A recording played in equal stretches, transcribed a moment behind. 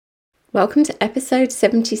Welcome to episode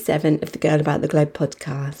 77 of the Girl About the Globe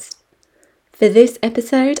podcast. For this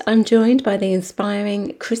episode, I'm joined by the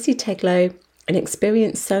inspiring Christy Teglow, an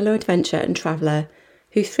experienced solo adventurer and traveller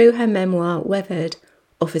who, through her memoir, Weathered,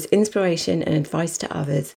 offers inspiration and advice to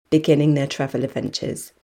others beginning their travel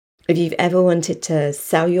adventures. If you've ever wanted to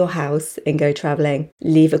sell your house and go travelling,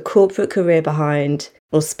 leave a corporate career behind,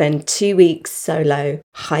 or spend 2 weeks solo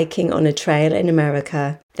hiking on a trail in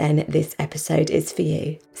America, then this episode is for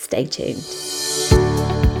you. Stay tuned.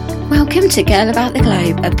 Welcome to Girl About the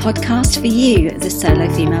Globe, a podcast for you, the solo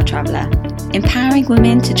female traveller, empowering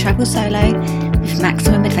women to travel solo with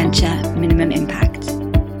maximum adventure, minimum impact.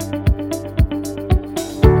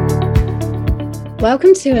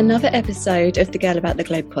 Welcome to another episode of the Girl About the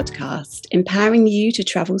Globe podcast, empowering you to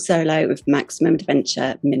travel solo with maximum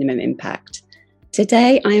adventure, minimum impact.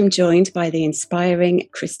 Today, I am joined by the inspiring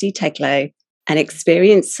Christy Teglow, an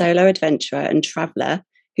experienced solo adventurer and traveller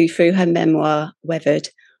who, through her memoir, Weathered,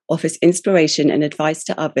 offers inspiration and advice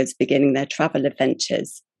to others beginning their travel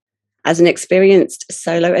adventures. As an experienced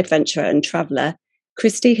solo adventurer and traveller,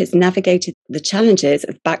 Christy has navigated the challenges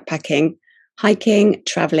of backpacking, hiking,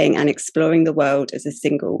 travelling and exploring the world as a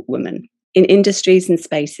single woman in industries and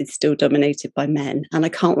spaces still dominated by men, and I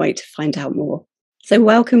can't wait to find out more. So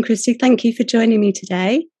welcome, Christy. Thank you for joining me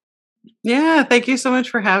today. Yeah, thank you so much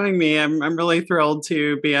for having me. I'm really thrilled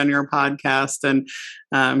to be on your podcast and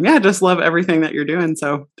just love everything that you're doing.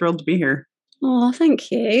 So thrilled to be here. Oh,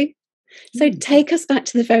 thank you. So take us back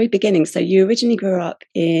to the very beginning. So you originally grew up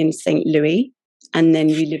in St. Louis and then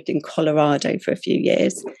you lived in Colorado for a few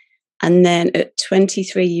years. And then at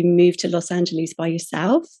 23, you moved to Los Angeles by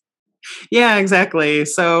yourself? Yeah, exactly.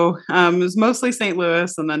 So it was mostly St.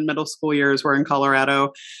 Louis, and then middle school years were in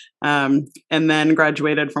Colorado, and then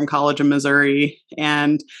graduated from college in Missouri,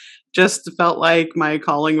 and just felt like my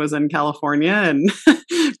calling was in California, and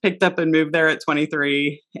picked up and moved there at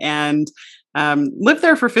 23, and lived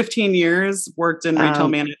there for 15 years, worked in retail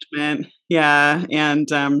management,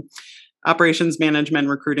 and operations management,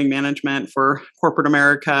 recruiting management for corporate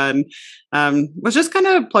America, and was just kind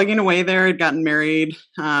of plugging away there. I'd gotten married,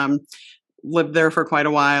 lived there for quite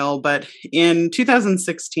a while, but in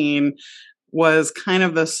 2016 was kind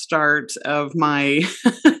of the start of my,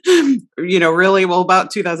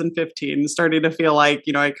 about 2015, starting to feel like,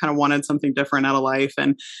 I kind of wanted something different out of life.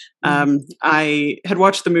 And I had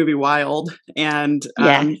watched the movie Wild and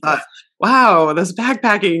thought, wow, this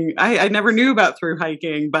backpacking, I never knew about through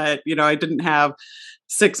hiking, but, I didn't have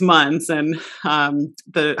 6 months and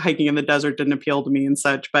the hiking in the desert didn't appeal to me and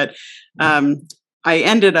such. But I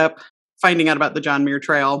ended up finding out about the John Muir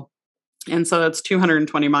Trail. And so that's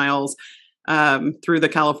 220 miles through the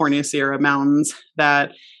California Sierra Mountains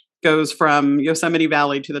that goes from Yosemite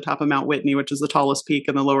Valley to the top of Mount Whitney, which is the tallest peak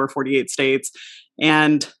in the lower 48 states.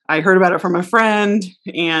 And I heard about it from a friend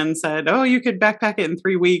and said, oh, you could backpack it in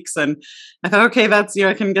 3 weeks. And I thought, okay, that's,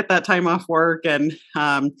 I can get that time off work. And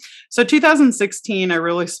so 2016, I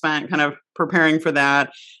really spent kind of preparing for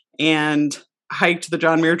that and hiked the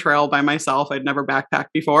John Muir Trail by myself. I'd never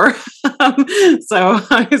backpacked before. So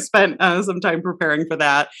I spent some time preparing for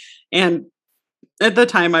that. And at the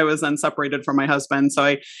time I was then separated from my husband. So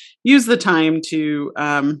I used the time to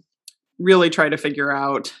really try to figure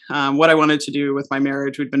out what I wanted to do with my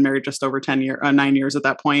marriage. We'd been married just over 9 years at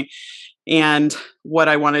that point, and what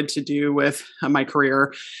I wanted to do with my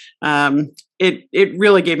career. It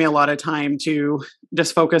really gave me a lot of time to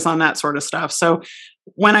just focus on that sort of stuff. So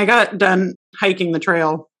when I got done hiking the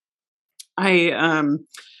trail, I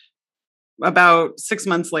about 6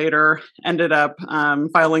 months later, ended up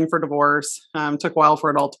filing for divorce. Took a while for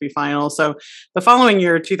it all to be final. So the following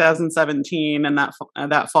year, 2017, and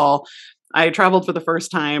that fall, I traveled for the first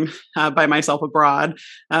time by myself abroad.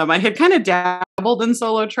 I had kind of dabbled in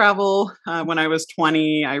solo travel when I was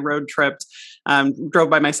 20. I road tripped, drove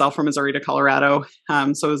by myself from Missouri to Colorado.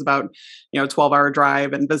 So it was about 12-hour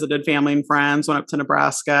drive, and visited family and friends, went up to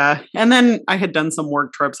Nebraska. And then I had done some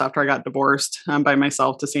work trips after I got divorced by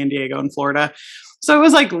myself to San Diego and Florida. So it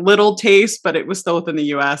was like little taste, but it was still within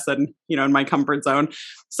the US and, in my comfort zone.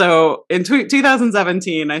 So in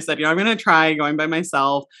 2017, I said, I'm going to try going by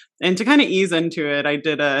myself. And to kind of ease into it, I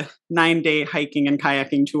did a 9-day hiking and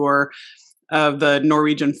kayaking tour of the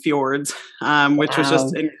Norwegian fjords, which was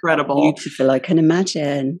just incredible. Beautiful, I can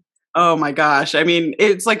imagine. Oh my gosh. I mean,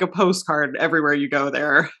 it's like a postcard everywhere you go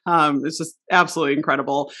there. It's just absolutely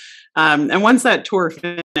incredible. And once that tour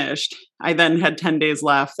finished, I then had 10 days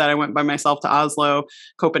left that I went by myself to Oslo,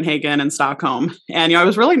 Copenhagen, and Stockholm. And, I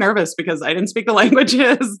was really nervous because I didn't speak the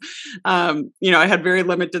languages. I had very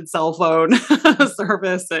limited cell phone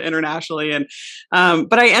service internationally. And,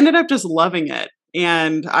 but I ended up just loving it.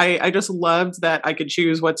 And I just loved that I could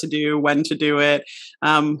choose what to do, when to do it,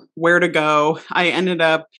 where to go.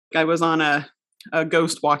 I was on a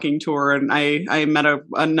ghost walking tour, and I met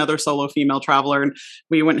another solo female traveler, and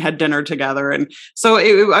we went and had dinner together. And so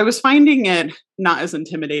I was finding it not as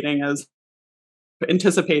intimidating as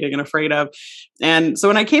anticipating and afraid of. And so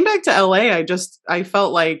when I came back to LA, I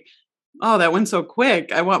felt like, oh, that went so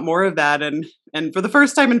quick. I want more of that. And for the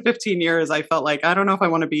first time in 15 years, I felt like, I don't know if I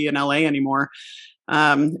want to be in LA anymore.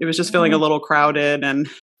 It was just feeling a little crowded and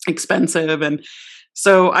expensive. And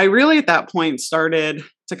so I really at that point started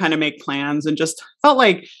to kind of make plans and just felt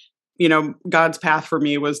like, God's path for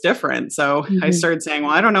me was different. So I started saying, well,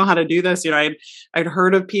 I don't know how to do this. I'd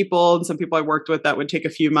heard of people and some people I worked with that would take a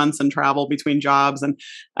few months and travel between jobs. And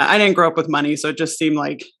I didn't grow up with money. So it just seemed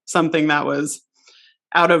like something that was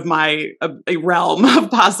out of my a realm of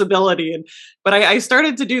possibility. But I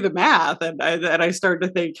started to do the math, and I started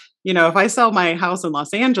to think, if I sell my house in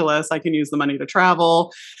Los Angeles, I can use the money to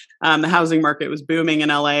travel. The housing market was booming in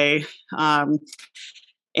LA.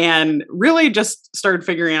 And really just started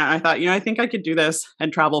figuring out, I thought, I think I could do this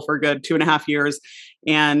and travel for a good 2.5 years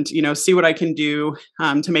and, see what I can do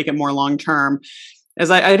to make it more long-term. As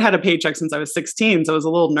I'd had a paycheck since I was 16, so it was a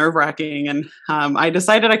little nerve-wracking. And I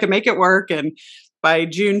decided I could make it work. And by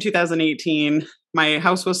June 2018, my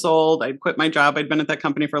house was sold. I'd quit my job. I'd been at that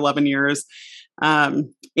company for 11 years.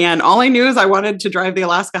 And all I knew is I wanted to drive the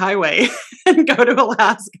Alaska Highway and go to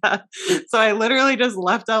Alaska. So I literally just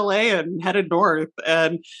left LA and headed north.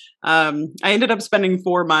 And I ended up spending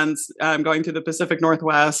 4 months going through the Pacific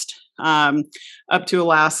Northwest, up to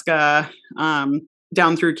Alaska,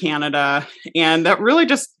 down through Canada. And that really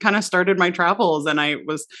just kind of started my travels. And I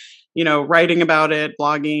was, writing about it,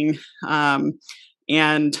 blogging.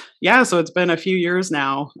 And yeah, so it's been a few years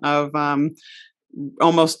now of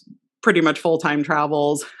almost pretty much full-time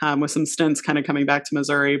travels, with some stints kind of coming back to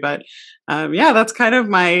Missouri. But yeah, that's kind of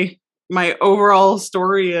my overall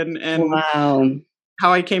story and wow,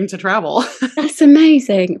 how I came to travel. That's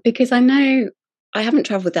amazing, because I know I haven't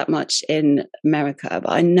traveled that much in America,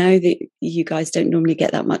 but I know that you guys don't normally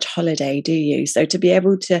get that much holiday, do you? So to be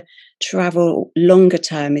able to travel longer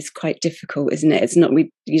term is quite difficult, isn't it? It's not,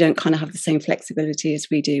 you don't kind of have the same flexibility as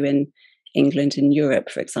we do in England and Europe,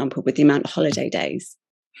 for example, with the amount of holiday days.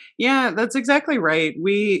 Yeah, that's exactly right.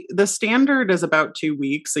 The standard is about 2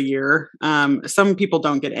 weeks a year. Some people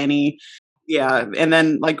don't get any. Yeah. And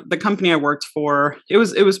then like the company I worked for, it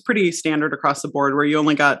was pretty standard across the board where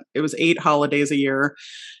it was 8 holidays a year,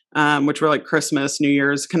 which were like Christmas, New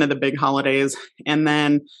Year's, kind of the big holidays. And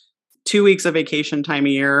then 2 weeks of vacation time a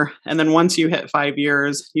year. And then once you hit 5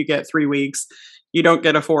 years, you get 3 weeks. You don't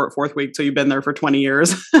get a fourth week till you've been there for 20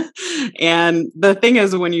 years. And the thing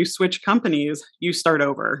is, when you switch companies, you start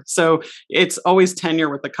over. So it's always tenure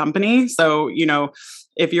with the company. So,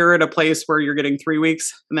 if you're at a place where you're getting 3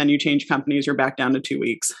 weeks and then you change companies, you're back down to 2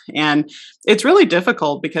 weeks. And it's really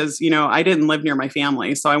difficult because, I didn't live near my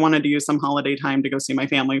family. So I wanted to use some holiday time to go see my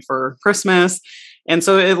family for Christmas. And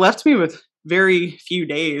so it left me with very few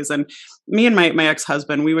days. And me and my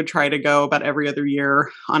ex-husband, we would try to go about every other year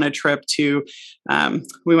on a trip to,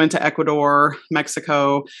 we went to Ecuador,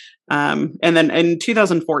 Mexico. And then in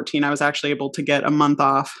 2014, I was actually able to get a month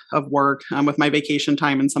off of work with my vacation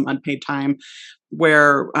time and some unpaid time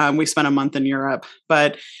where we spent a month in Europe.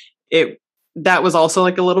 But that was also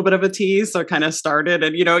like a little bit of a tease. So it kind of started.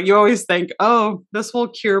 And, you always think, oh, this will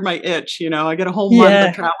cure my itch. I get a whole month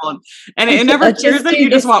of travel. And it never cures it. You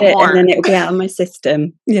just want more. And then it'll be out of my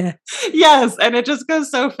system. Yeah. Yes. And it just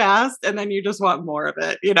goes so fast. And then you just want more of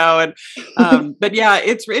it, And, but yeah,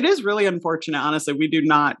 it is really unfortunate. Honestly, we do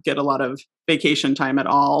not get a lot of vacation time at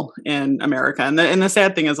all in America. And the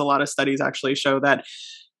sad thing is a lot of studies actually show that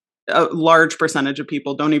a large percentage of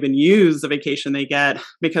people don't even use the vacation they get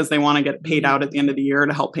because they want to get paid out at the end of the year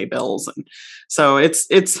to help pay bills. And so it's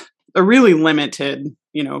a really limited,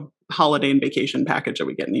 holiday and vacation package that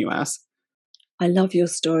we get in the US. I love your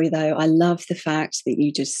story though. I love the fact that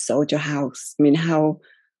you just sold your house. I mean, how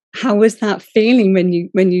was that feeling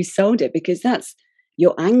when you sold it? Because that's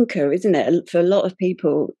your anchor, isn't it? For a lot of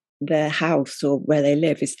people, their house or where they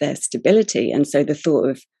live is their stability. And so the thought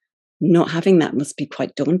of not having that must be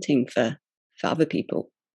quite daunting for other people.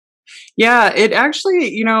 Yeah, it actually,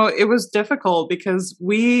 it was difficult because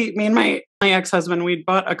me and my ex-husband, we'd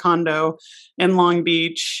bought a condo in Long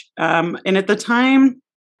Beach. And at the time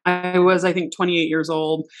I was, I think, 28 years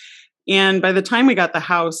old. And by the time we got the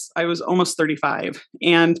house, I was almost 35.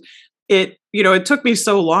 And it took me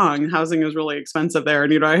so long. Housing was really expensive there.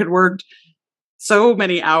 And, I had worked so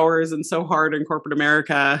many hours and so hard in corporate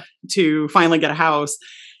America to finally get a house.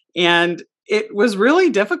 And it was really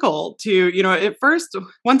difficult to, at first,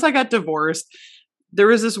 once I got divorced, there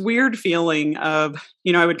was this weird feeling of,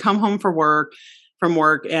 I would come home from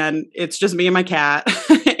work and it's just me and my cat.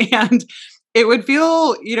 And it would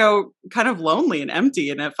feel, kind of lonely and empty.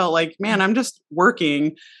 And it felt like, man, I'm just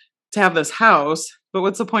working to have this house, but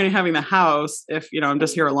what's the point of having the house if, I'm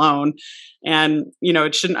just here alone? And,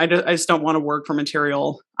 it shouldn't, I just don't want to work for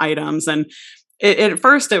material items. And at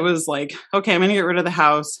first it was like, okay, I'm going to get rid of the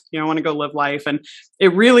house. I want to go live life. And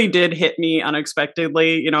it really did hit me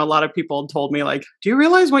unexpectedly. A lot of people told me like, do you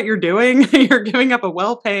realize what you're doing? You're giving up a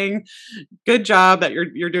well-paying, good job that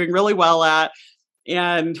you're doing really well at.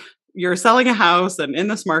 And you're selling a house, and in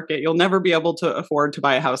this market, you'll never be able to afford to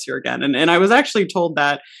buy a house here again. And I was actually told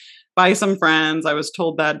that by some friends. I was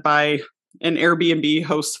told that by an Airbnb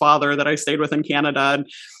host's father that I stayed with in Canada.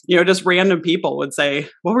 And, just random people would say,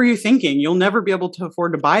 what were you thinking? You'll never be able to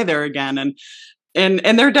afford to buy there again. And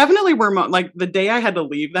there definitely were like the day I had to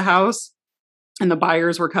leave the house and the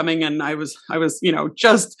buyers were coming, and I was,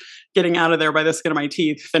 just getting out of there by the skin of my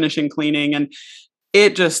teeth, finishing cleaning. And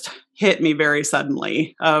it just hit me very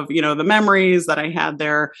suddenly of, the memories that I had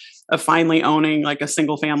there of finally owning like a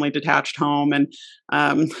single family detached home, and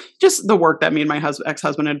just the work that me and my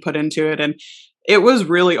ex-husband had put into it. And it was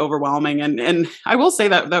really overwhelming. And I will say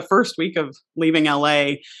that the first week of leaving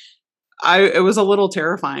LA, it was a little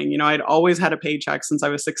terrifying. I'd always had a paycheck since I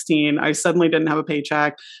was 16. I suddenly didn't have a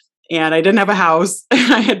paycheck, and I didn't have a house.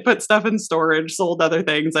 I had put stuff in storage, sold other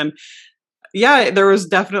things. And yeah, there was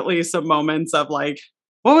definitely some moments of like,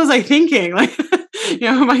 what was I thinking? Like,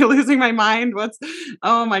 am I losing my mind?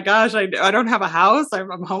 Oh my gosh, I don't have a house.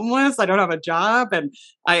 I'm homeless. I don't have a job. And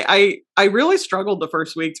I really struggled the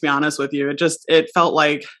first week, to be honest with you. It felt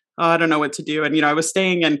like, oh, I don't know what to do. And, I was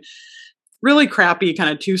staying in really crappy kind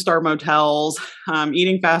of 2-star motels,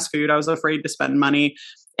 eating fast food. I was afraid to spend money.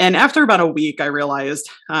 And after about a week, I realized,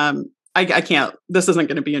 I can't, this isn't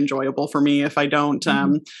going to be enjoyable for me if I don't,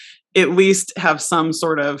 at least have some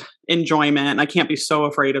sort of enjoyment. I can't be so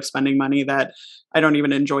afraid of spending money that I don't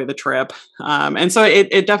even enjoy the trip. And so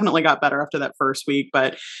it definitely got better after that first week.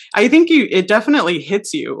 But I think it definitely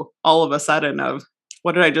hits you all of a sudden of,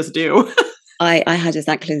 what did I just do? I had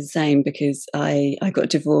exactly the same, because I got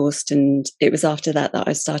divorced, and it was after that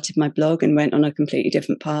I started my blog and went on a completely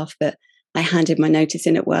different path. But I handed my notice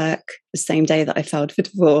in at work the same day that I filed for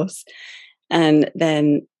divorce. And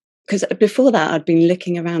then, because before that, I'd been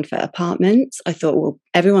looking around for apartments. I thought, well,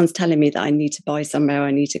 everyone's telling me that I need to buy somewhere.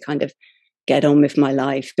 I need to kind of get on with my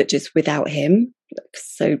life, but just without him.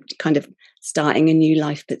 So kind of starting a new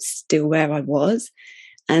life, but still where I was.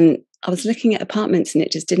 And I was looking at apartments, and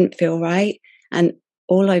it just didn't feel right. And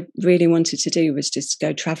all I really wanted to do was just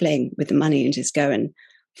go traveling with the money and just go and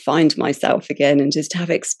find myself again and just have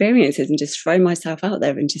experiences and just throw myself out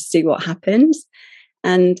there and just see what happens.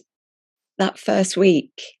 And that first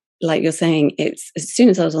week, like you're saying, it's as soon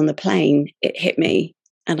as I was on the plane, it hit me.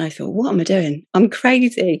 And I thought, what am I doing? I'm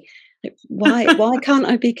crazy. Like, why can't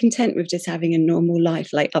I be content with just having a normal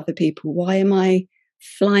life like other people? Why am I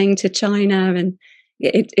flying to China? And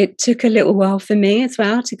it took a little while for me as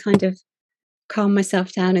well to kind of calm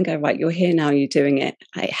myself down and go, right, you're here now, you're doing it.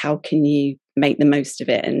 How can you make the most of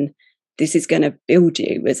it? And this is going to build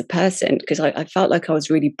you as a person, because I felt like I was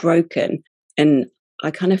really broken, and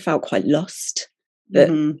I kind of felt quite lost. But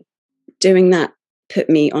doing that put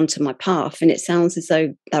me onto my path. And it sounds as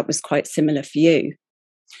though that was quite similar for you.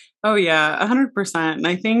 Oh yeah, 100%. And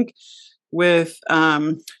I think with,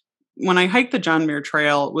 when I hiked the John Muir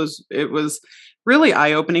Trail, it was really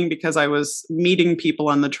eye-opening, because I was meeting people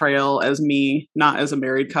on the trail as me, not as a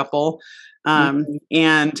married couple.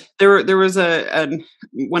 And there was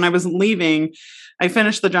when I was leaving, I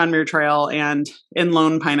finished the John Muir Trail, and in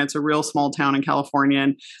Lone Pine, it's a real small town in California,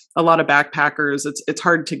 and a lot of backpackers. It's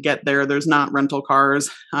hard to get there. There's not rental cars.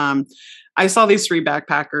 I saw these 3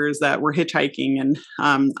 backpackers that were hitchhiking, and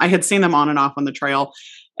I had seen them on and off on the trail.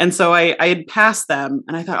 And so I had passed them,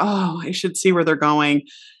 and I thought, oh, I should see where they're going.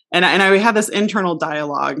 And I had this internal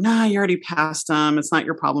dialogue. Nah, you already passed them. It's not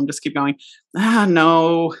your problem. Just keep going.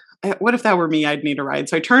 No. What if that were me? I'd need a ride.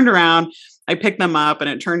 So I turned around, I picked them up, and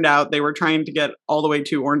it turned out they were trying to get all the way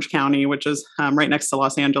to Orange County, which is right next to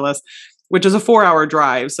Los Angeles, which is a 4-hour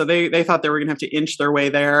drive. So they thought they were going to have to inch their way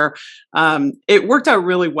there. It worked out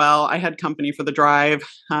really well. I had company for the drive,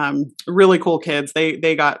 really cool kids.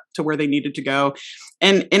 They got to where they needed to go.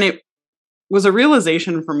 And it was a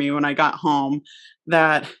realization for me when I got home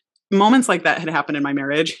that moments like that had happened in my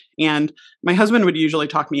marriage, and my husband would usually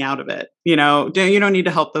talk me out of it. You don't need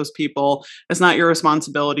to help those people. It's not your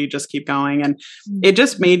responsibility. Just keep going. And it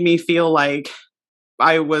just made me feel like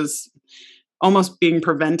I was almost being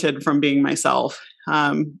prevented from being myself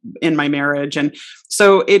in my marriage. And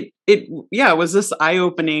so it was this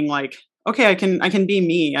eye-opening, like, okay, I can be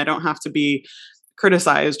me. I don't have to be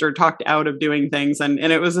criticized or talked out of doing things. And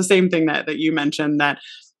it was the same thing that you mentioned, that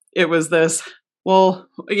it was this, well,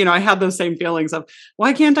 I had those same feelings of,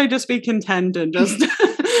 why can't I just be content and just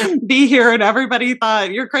be here? And everybody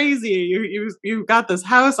thought, you're crazy. You got this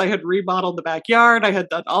house. I had remodeled the backyard. I had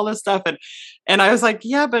done all this stuff. And I was like,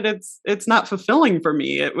 yeah, but it's not fulfilling for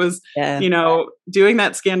me. It was, doing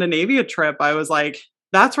that Scandinavia trip. I was like,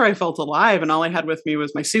 that's where I felt alive. And all I had with me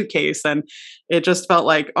was my suitcase. And it just felt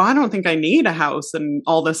like, oh, I don't think I need a house and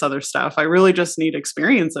all this other stuff. I really just need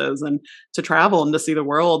experiences and to travel and to see the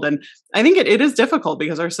world. And I think it is difficult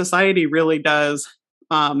because our society really does,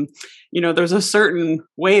 there's a certain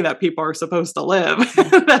way that people are supposed to live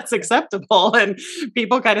that's acceptable. And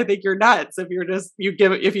people kind of think you're nuts if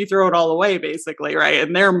you throw it all away, basically, right?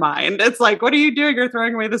 In their mind, it's like, what are you doing? You're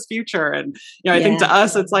throwing away this future. And, I think to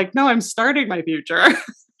us, it's like, no, I'm starting my future.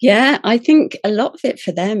 Yeah, I think a lot of it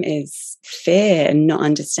for them is fear and not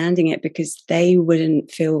understanding it, because they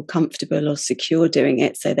wouldn't feel comfortable or secure doing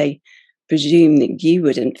it. So they presume that you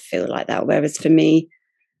wouldn't feel like that. Whereas for me,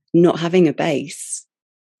 not having a base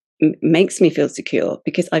makes me feel secure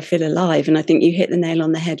because I feel alive. And I think you hit the nail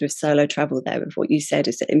on the head with solo travel there, with what you said,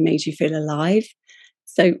 is that it made you feel alive.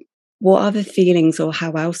 So what other feelings, or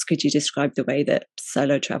how else could you describe the way that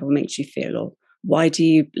solo travel makes you feel, or why do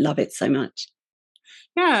you love it so much?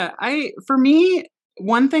 Yeah, for me,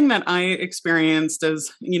 one thing that I experienced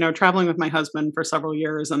is, traveling with my husband for several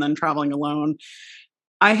years and then traveling alone.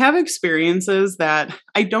 I have experiences that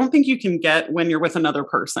I don't think you can get when you're with another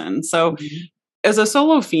person. So as a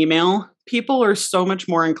solo female, people are so much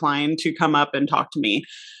more inclined to come up and talk to me.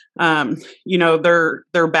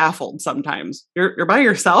 They're baffled sometimes. You're by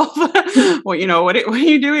yourself. Well, what are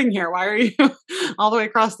you doing here? Why are you all the way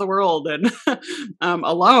across the world and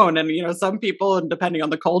alone? And some people, and depending on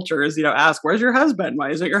the cultures, ask, "Where's your husband? Why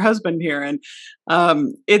isn't your husband here?" And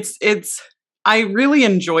I really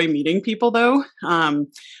enjoy meeting people, though,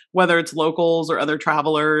 whether it's locals or other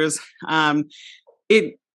travelers.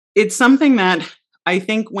 It's something that I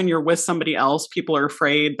think when you're with somebody else, people are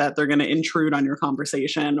afraid that they're going to intrude on your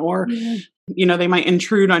conversation, or, they might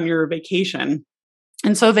intrude on your vacation.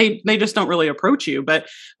 And so they just don't really approach you. But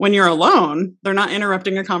when you're alone, they're not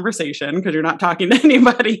interrupting a conversation because you're not talking to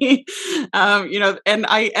anybody. And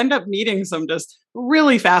I end up meeting some just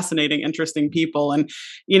really fascinating, interesting people. And,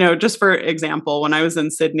 just for example, when I was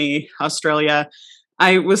in Sydney, Australia,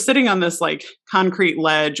 I was sitting on this like concrete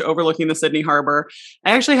ledge overlooking the Sydney Harbor.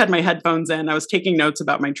 I actually had my headphones in. I was taking notes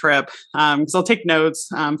about my trip because I'll take notes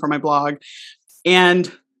for my blog.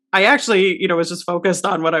 And I actually, was just focused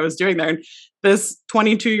on what I was doing there. And this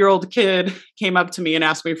 22-year-old kid came up to me and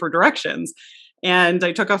asked me for directions. And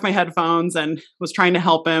I took off my headphones and was trying to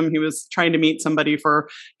help him. He was trying to meet somebody for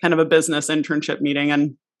kind of a business internship meeting.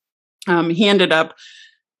 And he ended up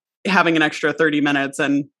having an extra 30 minutes.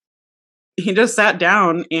 And he just sat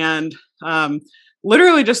down and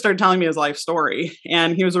literally just started telling me his life story.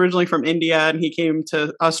 And he was originally from India, and he came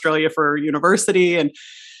to Australia for university, and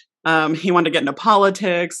he wanted to get into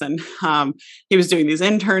politics, and he was doing these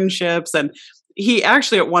internships. And he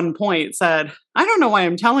actually at one point said, "I don't know why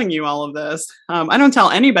I'm telling you all of this. I don't tell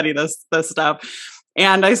anybody this stuff."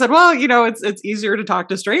 And I said, "Well, it's easier to talk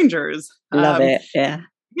to strangers." Love it. Yeah.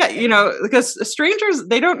 Yeah. Because strangers,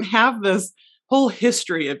 they don't have this whole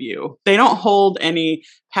history of you. They don't hold any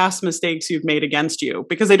past mistakes you've made against you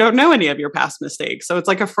because they don't know any of your past mistakes. So it's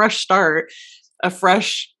like a fresh start, a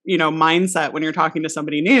fresh, mindset when you're talking to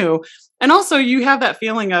somebody new. And also you have that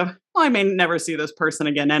feeling of, well, I may never see this person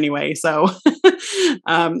again anyway. So,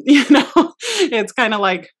 it's kind of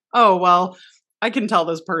like, oh, well, I can tell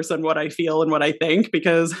this person what I feel and what I think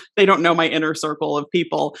because they don't know my inner circle of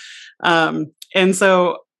people. And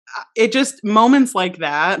so it just moments like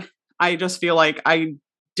that, I just feel like I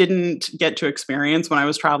didn't get to experience when I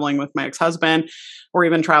was traveling with my ex-husband or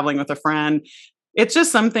even traveling with a friend. It's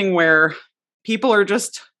just something where people are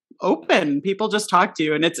just open. People just talk to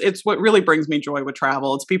you. And it's what really brings me joy with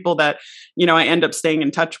travel. It's people that, I end up staying in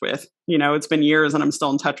touch with. It's been years and I'm still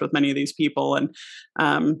in touch with many of these people. And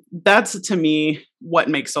that's, to me, what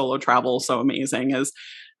makes solo travel so amazing is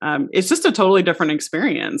it's just a totally different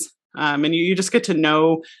experience. And you just get to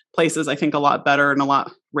know places, I think, a lot better and a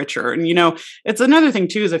lot richer. And, it's another thing,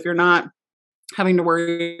 too, is if you're not having to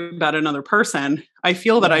worry about another person, I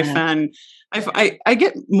feel that I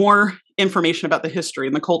get more information about the history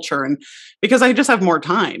and the culture. And because I just have more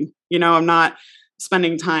time, I'm not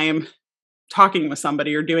spending time talking with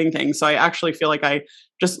somebody or doing things. So I actually feel like I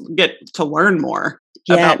just get to learn more.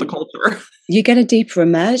 about the culture. You get a deeper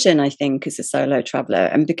immersion, I think, as a solo traveler.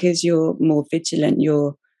 And because you're more vigilant,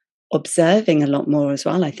 you're observing a lot more as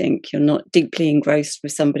well. I think you're not deeply engrossed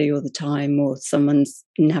with somebody all the time, or someone's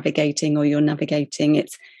navigating or you're navigating.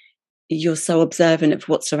 You're so observant of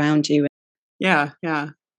what's around you. Yeah.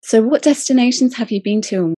 So what destinations have you been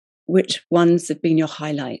to, and which ones have been your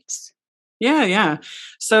highlights? Yeah.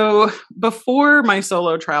 So before my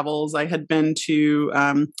solo travels, I had been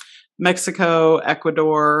to Mexico,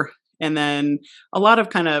 Ecuador, and then a lot of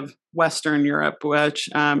kind of Western Europe, which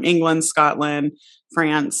England, Scotland,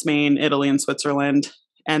 France, Spain, Italy, and Switzerland.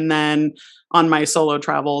 And then on my solo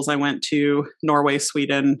travels, I went to Norway,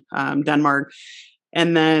 Sweden, Denmark,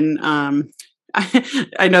 and then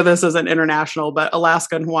I know this isn't international, but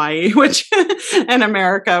Alaska and Hawaii, which in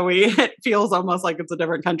America, it feels almost like it's a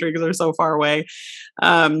different country because they're so far away.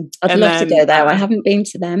 I'd love to go there. I haven't been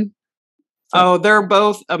to them. Oh, they're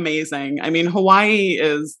both amazing. I mean, Hawaii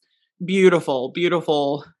is beautiful.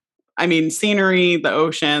 I mean, scenery, the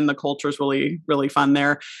ocean, the culture is really, really fun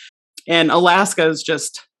there. And Alaska is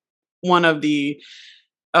just one of the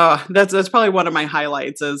that's probably one of my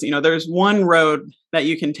highlights is, there's one road that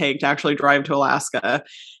you can take to actually drive to Alaska.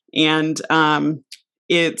 And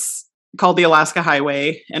it's called the Alaska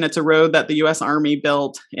Highway. And it's a road that the U.S. Army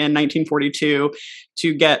built in 1942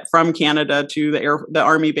 to get from Canada to the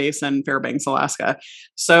Army base in Fairbanks, Alaska.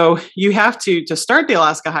 So you have to start the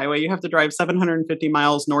Alaska Highway, you have to drive 750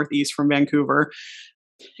 miles northeast from Vancouver.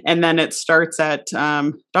 And then it starts at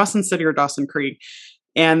Dawson City or Dawson Creek.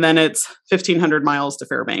 And then it's 1,500 miles to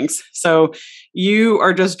Fairbanks. So you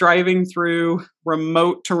are just driving through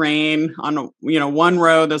remote terrain on, one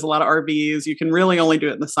road. There's a lot of RVs. You can really only do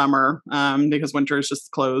it in the summer because winter is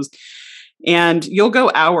just closed. And you'll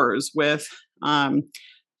go hours with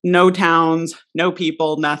no towns, no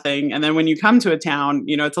people, nothing. And then when you come to a town,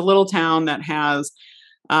 it's a little town that has,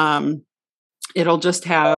 it'll just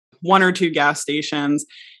have one or two gas stations.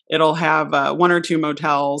 It'll have one or two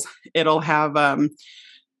motels. It'll have,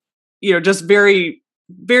 just very,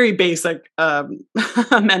 very basic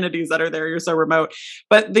amenities that are there. You're so remote.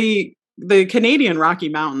 But the Canadian Rocky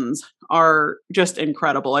Mountains are just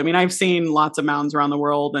incredible. I mean, I've seen lots of mountains around the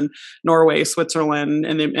world, and Norway, Switzerland,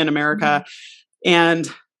 and in America. And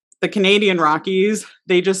the Canadian Rockies,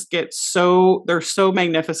 they just they're so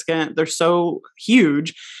magnificent. They're so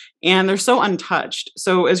huge. And they're so untouched.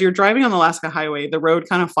 So as you're driving on the Alaska Highway, the road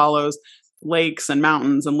kind of follows lakes and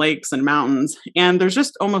mountains and lakes and mountains. And there's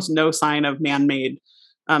just almost no sign of man-made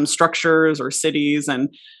structures or cities. And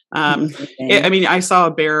I saw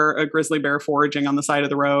a grizzly bear foraging on the side of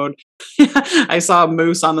the road. I saw a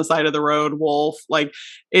moose on the side of the road, wolf. Like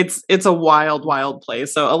it's a wild, wild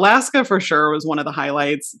place. So Alaska for sure was one of the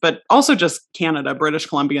highlights, but also just Canada, British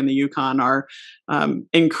Columbia, and the Yukon are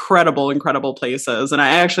incredible, incredible places. And I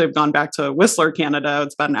actually have gone back to Whistler, Canada.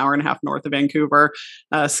 It's about an hour and a half north of Vancouver,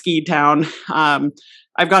 ski town.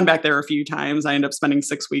 I've gone back there a few times. I end up spending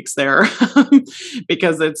 6 weeks there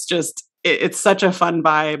because it's such a fun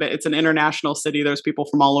vibe. It's an international city. There's people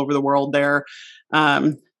from all over the world there.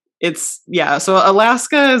 So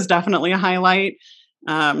Alaska is definitely a highlight.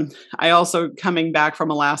 I also, coming back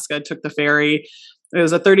from Alaska, took the ferry. It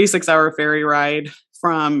was a 36-hour ferry ride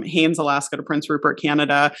from Haines, Alaska to Prince Rupert,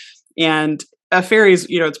 Canada. And a ferry is,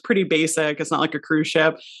 it's pretty basic. It's not like a cruise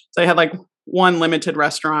ship. So I had like one limited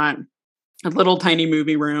restaurant, a little tiny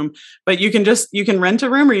movie room, but you can rent a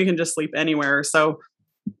room or you can just sleep anywhere. So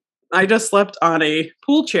I just slept on a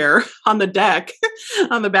pool chair on the deck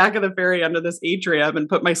on the back of the ferry under this atrium and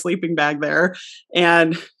put my sleeping bag there.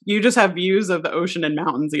 And you just have views of the ocean and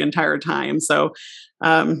mountains the entire time. So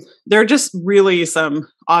there are just really some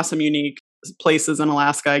awesome, unique places in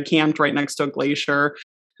Alaska. I camped right next to a glacier.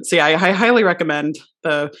 So yeah, I highly recommend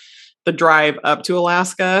the drive up to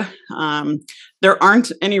Alaska. There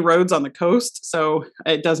aren't any roads on the coast, so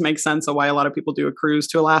it does make sense of why a lot of people do a cruise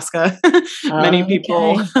to Alaska. Many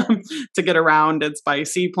people to get around, it's by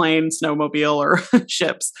seaplane, snowmobile, or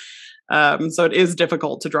ships. So it is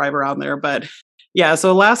difficult to drive around there. But yeah,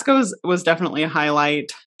 so Alaska was definitely a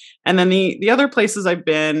highlight. And then the other places I've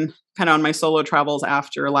been kind of on my solo travels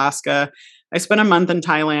after Alaska, I spent a month in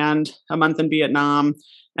Thailand, a month in Vietnam,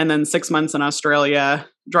 and then 6 months in Australia,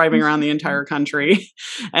 driving around the entire country.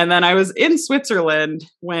 And then I was in Switzerland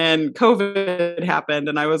when COVID happened,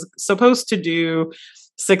 and I was supposed to do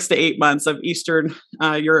 6 to 8 months of Eastern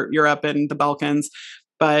Europe and the Balkans.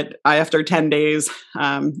 But after 10 days,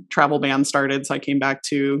 travel ban started. So I came back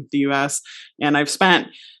to the US, and I've spent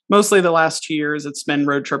mostly the last 2 years, it's been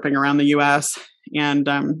road tripping around the US and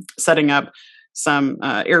setting up some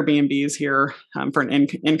Airbnbs here for an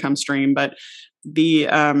income stream. But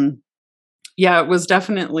yeah, it was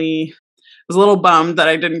definitely, I was a little bummed that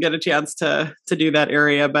I didn't get a chance to do that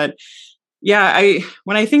area. But yeah,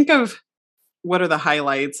 when I think of what are the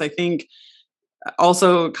highlights, I think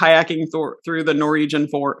also kayaking through the Norwegian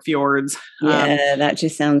fjords. Yeah, that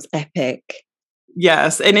just sounds epic.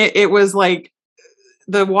 Yes. And it was like,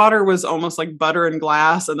 the water was almost like butter and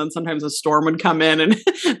glass. And then sometimes a storm would come in, and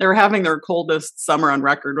they were having their coldest summer on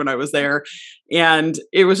record when I was there. And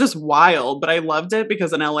it was just wild, but I loved it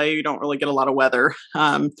because in LA, you don't really get a lot of weather.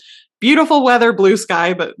 Beautiful weather, blue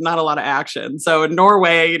sky, but not a lot of action. So in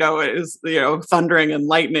Norway, it was, thundering and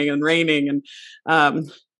lightning and raining.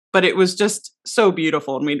 And, but it was just so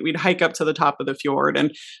beautiful. And we'd hike up to the top of the fjord,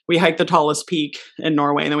 and we hiked the tallest peak in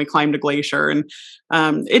Norway. And then we climbed a glacier, and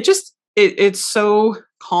it's so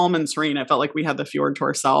calm and serene. I felt like we had the fjord to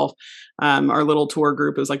ourselves. Our little tour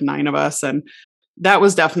group was like 9 of us. And that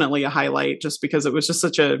was definitely a highlight, just because it was just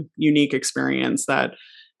such a unique experience that,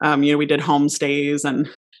 we did homestays, and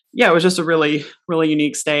yeah, it was just a really, really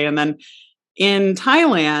unique stay. And then in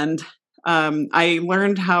Thailand, I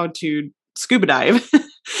learned how to scuba dive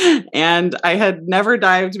and I had never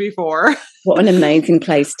dived before. What an amazing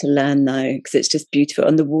place to learn, though, because it's just beautiful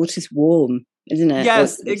and the water's warm, isn't it?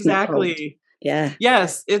 Yes, exactly. Yeah.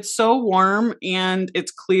 Yes, it's so warm and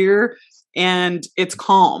it's clear and it's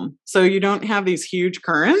calm. So you don't have these huge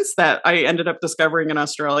currents that I ended up discovering in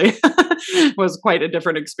Australia. Was quite a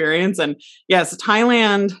different experience. And yes,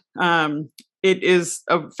 Thailand, it is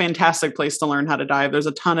a fantastic place to learn how to dive. There's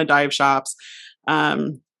a ton of dive shops.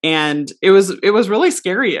 And it was really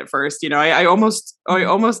scary at first. I almost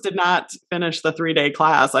did not finish the 3-day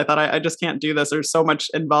class. I thought I just can't do this. There's so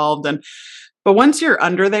much involved. But once you're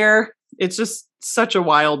under there, it's just such a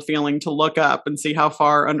wild feeling to look up and see how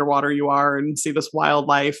far underwater you are and see this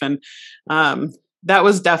wildlife. And that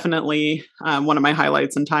was definitely one of my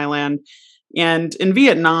highlights in Thailand. And in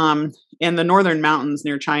Vietnam, in the northern mountains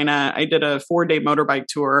near China, I did a 4-day motorbike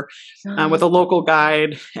tour with a local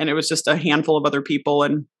guide, and it was just a handful of other people.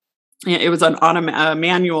 And it was on a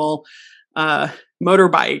manual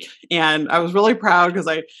motorbike. And I was really proud because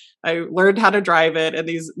I learned how to drive it. And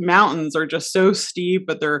these mountains are just so steep,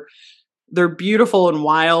 but they're beautiful and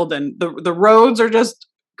wild. And the roads are just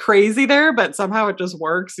crazy there, but somehow it just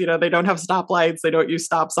works. They don't have stoplights, they don't use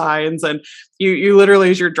stop signs, and you literally,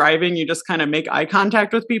 as you're driving, you just kind of make eye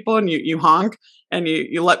contact with people, and you honk, and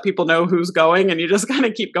you let people know who's going, and you just kind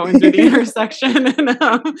of keep going through the intersection.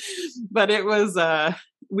 And, but it was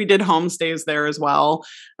we did homestays there as well,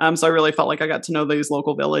 so I really felt like I got to know these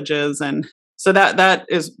local villages. And so that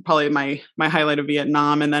is probably my highlight of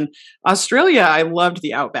Vietnam. And then Australia, I loved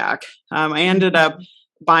the outback. I ended up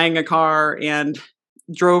buying a car and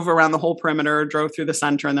drove around the whole perimeter, drove through the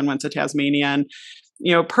center, and then went to Tasmania.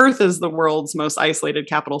 And, Perth is the world's most isolated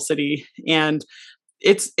capital city. And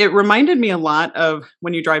it reminded me a lot of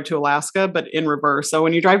when you drive to Alaska, but in reverse. So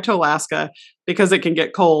when you drive to Alaska, because it can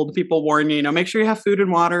get cold, people warn you, make sure you have food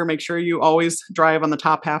and water, make sure you always drive on the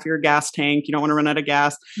top half of your gas tank. You don't want to run out of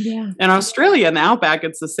gas. Yeah. In Australia, in the outback,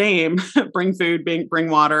 it's the same. Bring food, bring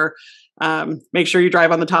water. Make sure you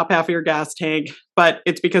drive on the top half of your gas tank, but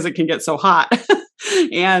it's because it can get so hot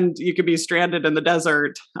and you could be stranded in the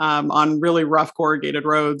desert, on really rough corrugated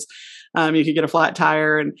roads. You could get a flat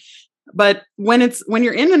tire. But when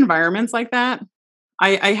you're in environments like that,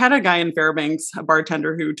 I had a guy in Fairbanks, a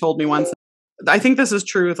bartender, who told me once, I think this is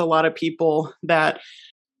true with a lot of people that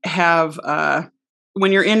have,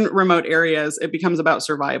 when you're in remote areas, it becomes about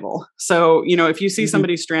survival. So, if you see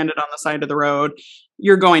somebody stranded on the side of the road,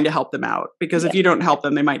 you're going to help them out, because if you don't help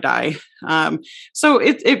them, they might die. So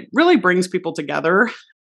it really brings people together.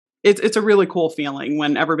 It's a really cool feeling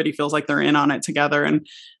when everybody feels like they're in on it together. And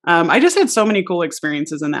I just had so many cool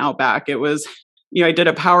experiences in the outback. It was, I did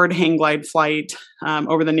a powered hang glide flight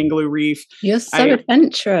over the Ningaloo Reef. You're so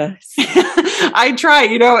adventurous. I try.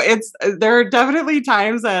 There are definitely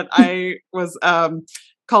times that I was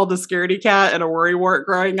called a scaredy cat and a worrywart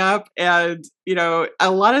growing up. And,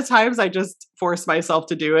 a lot of times I just force myself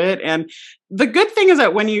to do it. And the good thing is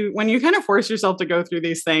that when you kind of force yourself to go through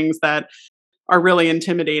these things that are really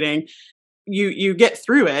intimidating, you get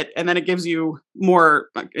through it, and then it gives you more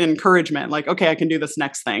encouragement. Like, okay, I can do this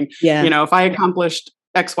next thing. Yeah. If I accomplished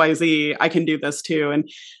XYZ, I can do this too. And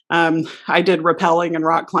I did rappelling and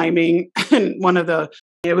rock climbing, and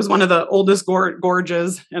it was one of the oldest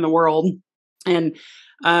gorges in the world. And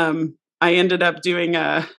I ended up doing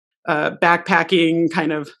a backpacking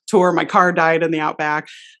kind of tour. My car died in the outback,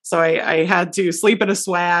 so I had to sleep in a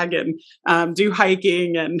swag and do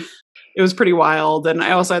hiking, and it was pretty wild. And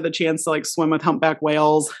I also had the chance to swim with humpback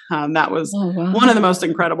whales. That was one of the most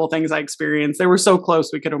incredible things I experienced. They were so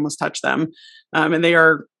close we could almost touch them, and they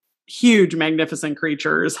are huge, magnificent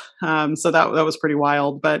creatures. So that was pretty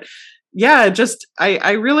wild. But yeah, just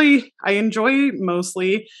I enjoy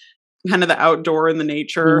mostly kind of the outdoor and the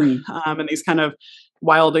nature, and these kind of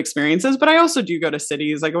wild experiences. But I also do go to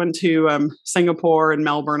cities. I went to Singapore and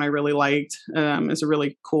Melbourne. I really liked. It's a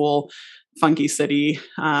really cool, funky city.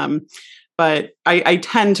 But I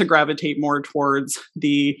tend to gravitate more towards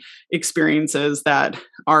the experiences that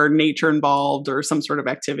are nature involved or some sort of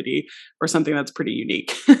activity or something that's pretty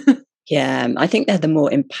unique. Yeah, I think they're the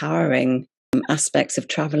more empowering aspects of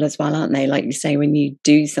travel as well, aren't they? Like you say, when you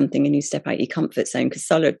do something and you step out your comfort zone, because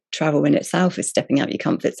solo travel in itself is stepping out your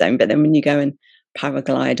comfort zone. But then when you go and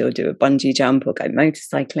paraglide or do a bungee jump or go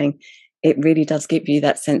motorcycling, it really does give you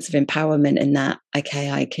that sense of empowerment in that, okay,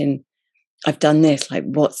 I've done this, like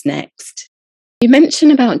what's next? You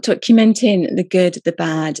mentioned about documenting the good, the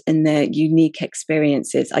bad, and the unique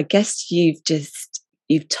experiences. I guess you've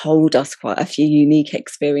told us quite a few unique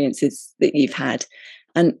experiences that you've had.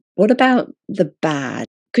 And what about the bad?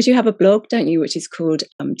 Because you have a blog, don't you, which is called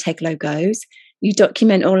Teglo Goes. You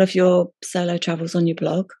document all of your solo travels on your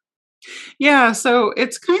blog? Yeah, so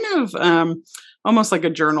it's kind of almost like a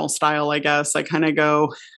journal style, I guess. I kind of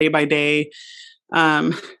go day by day,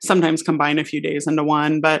 sometimes combine a few days into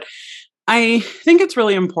one. But I think it's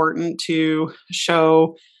really important to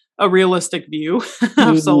show a realistic view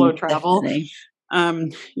of solo travel.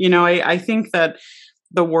 I think that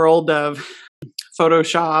the world of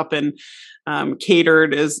Photoshop and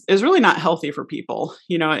catered is really not healthy for people.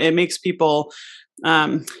 It makes people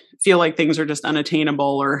feel like things are just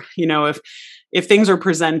unattainable, or if things are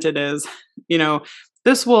presented as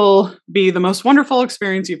this will be the most wonderful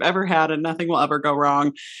experience you've ever had and nothing will ever go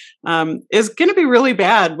wrong, is going to be really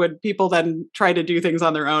bad when people then try to do things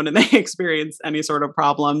on their own and they experience any sort of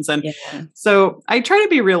problems. And so I try to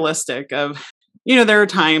be realistic of, there are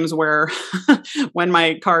times where when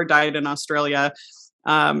my car died in Australia,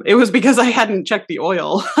 it was because I hadn't checked the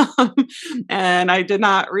oil. And I did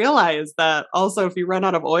not realize that also if you run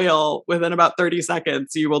out of oil within about 30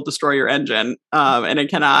 seconds, you will destroy your engine, and it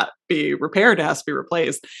cannot be repaired. It has to be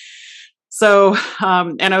replaced. So,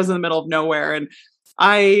 and I was in the middle of nowhere, and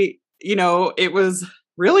it was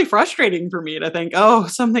really frustrating for me to think, oh,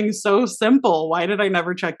 something so simple. Why did I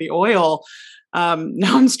never check the oil?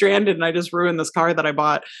 Now I'm stranded and I just ruined this car that I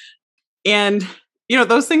bought. And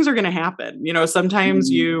those things are going to happen. Sometimes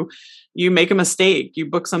you make a mistake, you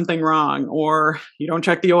book something wrong, or you don't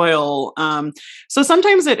check the oil. So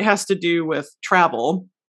sometimes it has to do with travel,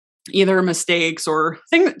 either mistakes or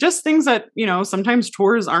things that, sometimes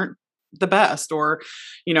tours aren't the best, or,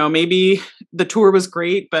 maybe the tour was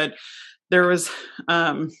great, but there was,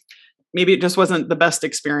 maybe it just wasn't the best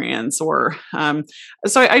experience, or,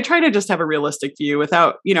 so I try to just have a realistic view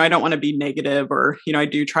without, I don't want to be negative, or, I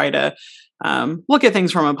do try to, look at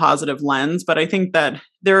things from a positive lens. But I think that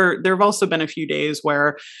there have also been a few days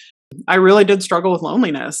where I really did struggle with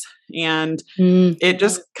loneliness, and it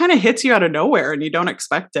just kind of hits you out of nowhere and you don't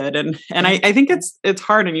expect it. And I think it's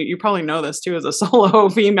hard. And you probably know this too, as a solo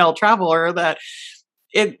female traveler, that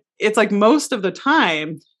it's like most of the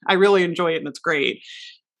time I really enjoy it and it's great.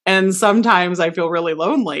 And sometimes I feel really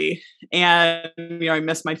lonely and, I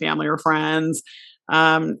miss my family or friends.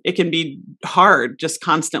 It can be hard just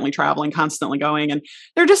constantly traveling, constantly going. And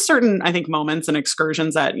there are just certain, I think, moments and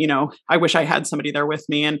excursions that, I wish I had somebody there with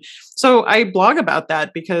me. And so I blog about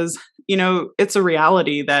that because, it's a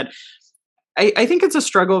reality that I think it's a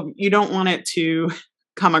struggle. You don't want it to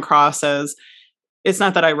come across as, it's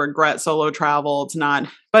not that I regret solo travel. It's not,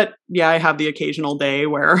 but yeah, I have the occasional day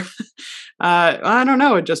where, I don't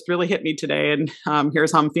know, it just really hit me today. And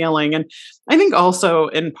here's how I'm feeling. And I think also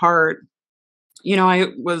in part, I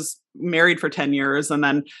was married for 10 years and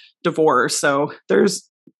then divorced. So there's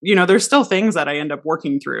still things that I end up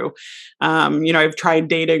working through. I've tried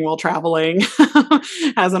dating while traveling.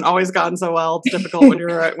 Hasn't always gone so well. It's difficult when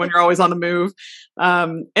you're always on the move.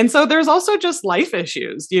 And so there's also just life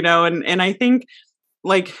issues, and I think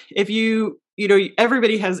like if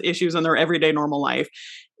everybody has issues in their everyday normal life.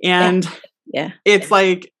 And it's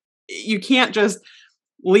like, you can't just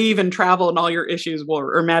leave and travel and all your issues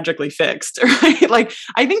are magically fixed, right? Like,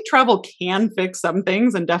 I think travel can fix some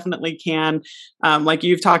things and definitely can, like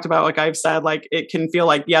you've talked about, like I've said, like it can feel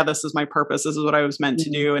like, yeah, this is my purpose. This is what I was meant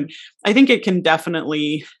to do. And I think it can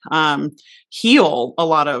definitely heal a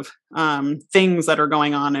lot of things that are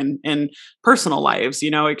going on in personal lives.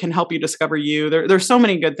 It can help you discover you. There's so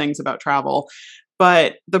many good things about travel.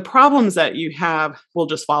 But the problems that you have will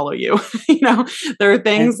just follow you. There are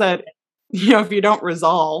things that, if you don't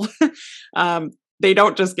resolve, they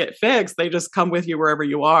don't just get fixed. They just come with you wherever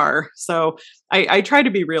you are. So I try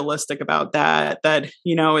to be realistic about that,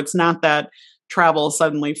 it's not that travel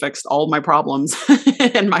suddenly fixed all my problems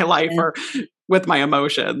in my life or with my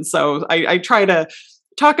emotions. So I try to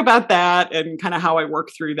talk about that and kind of how I work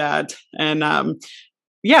through that. And,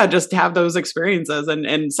 just have those experiences.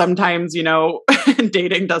 And sometimes,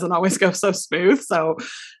 dating doesn't always go so smooth. So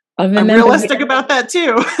I'm realistic about that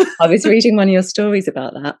too. I was reading one of your stories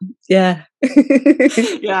about that. Yeah.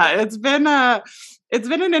 Yeah, it's been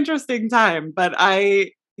an interesting time, but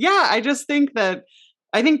I just think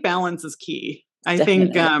balance is key.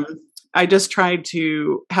 Definitely. I think I just tried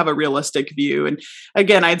to have a realistic view. And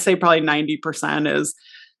again, I'd say probably 90% is,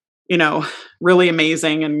 really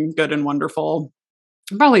amazing and good and wonderful.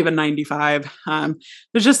 Probably even 95.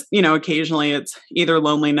 There's just, occasionally it's either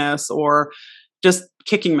loneliness or just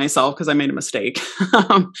kicking myself because I made a mistake,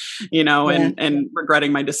 and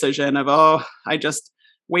regretting my decision of, I just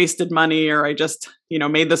wasted money, or I just,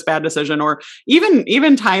 made this bad decision, or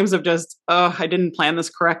even times of just, I didn't plan this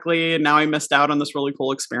correctly and now I missed out on this really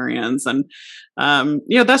cool experience. And,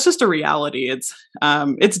 that's just a reality.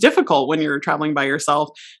 It's difficult when you're traveling by yourself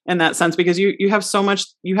in that sense, because you have so much,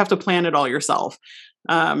 you have to plan it all yourself.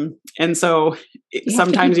 And so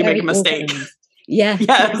sometimes you make a mistake. Yeah.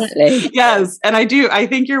 Yes. Exactly. Yes. And I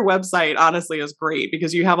think your website honestly is great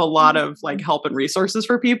because you have a lot of help and resources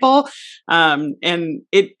for people. And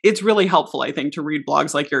it's really helpful, I think, to read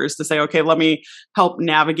blogs like yours to say, okay, let me help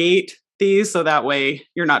navigate these. So that way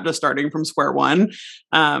you're not just starting from square one.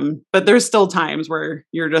 But there's still times where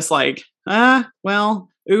you're just like,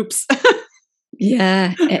 oops.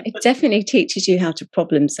 Yeah, it definitely teaches you how to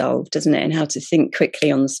problem solve, doesn't it? And how to think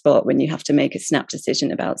quickly on the spot when you have to make a snap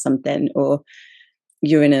decision about something, or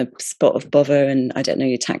you're in a spot of bother and I don't know,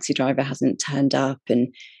 your taxi driver hasn't turned up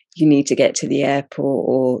and you need to get to the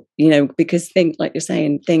airport, or, because things, like you're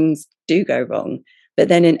saying, things do go wrong. But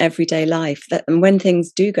then in everyday life, and when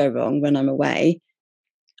things do go wrong, when I'm away,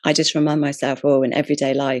 I just remind myself, in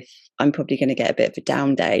everyday life, I'm probably going to get a bit of a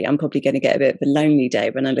down day. I'm probably going to get a bit of a lonely day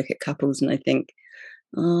when I look at couples and I think,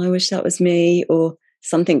 I wish that was me, or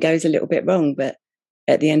something goes a little bit wrong. But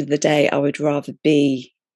at the end of the day, I would rather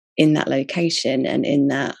be in that location and in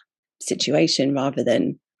that situation rather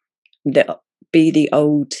than be the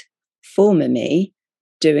old former me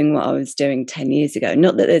doing what I was doing 10 years ago.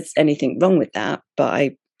 Not that there's anything wrong with that,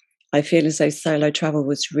 but I feel as though solo travel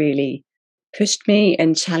was really pushed me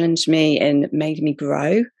and challenged me and made me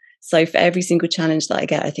grow. So for every single challenge that I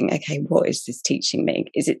get, I think, okay, what is this teaching me?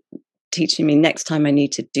 Is it teaching me next time I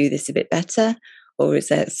need to do this a bit better? Or is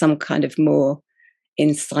there some kind of more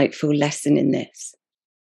insightful lesson in this?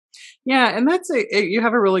 Yeah, and you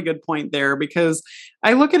have a really good point there, because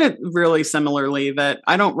I look at it really similarly, that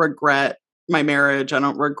I don't regret my marriage. I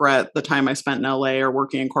don't regret the time I spent in LA or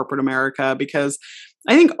working in corporate America, because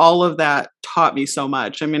I think all of that taught me so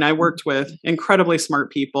much. I mean, I worked with incredibly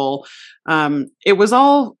smart people. It was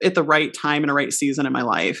all at the right time and a right season in my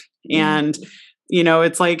life. And,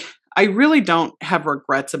 it's like, I really don't have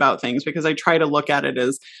regrets about things, because I try to look at it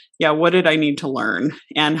as, what did I need to learn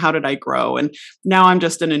and how did I grow? And now I'm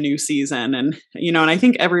just in a new season. And, and I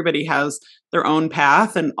think everybody has their own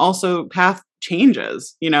path, and also path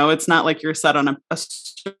changes. It's not like you're set on a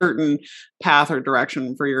certain path or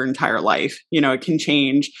direction for your entire life. It can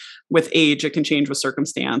change with age, it can change with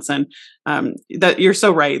circumstance. And that you're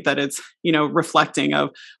so right that it's, reflecting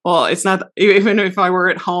of, well, it's not, even if I were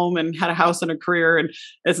at home and had a house and a career, and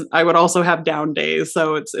I would also have down days.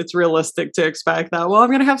 So it's realistic to expect that, well, I'm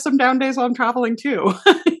going to have some down days while I'm traveling too,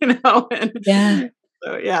 And, yeah.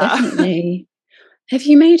 So, yeah. Definitely. Have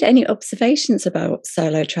you made any observations about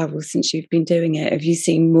solo travel since you've been doing it? Have you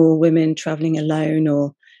seen more women traveling alone,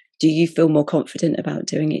 or do you feel more confident about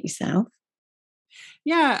doing it yourself?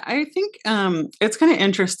 Yeah, I think it's kind of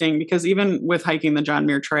interesting, because even with hiking the John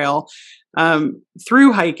Muir Trail,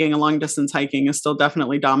 through hiking, long distance hiking is still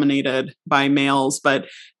definitely dominated by males, but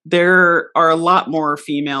there are a lot more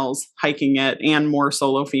females hiking it, and more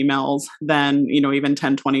solo females than, even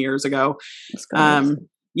 10, 20 years ago.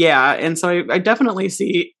 Yeah. And so I definitely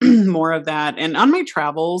see more of that. And on my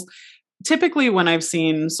travels, typically when I've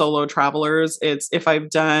seen solo travelers, it's if I've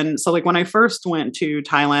done, so like when I first went to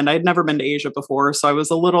Thailand, I'd never been to Asia before. So I was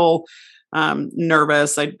a little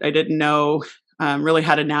nervous. I didn't know really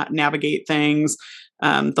how to navigate things,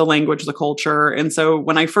 the language, the culture. And so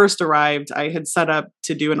when I first arrived, I had set up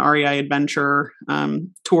to do an REI adventure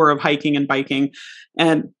tour of hiking and biking.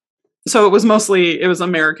 And so it was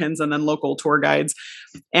Americans and then local tour guides.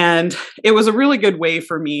 And it was a really good way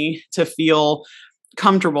for me to feel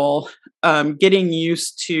comfortable, getting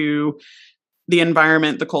used to the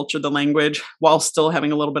environment, the culture, the language, while still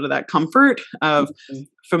having a little bit of that comfort of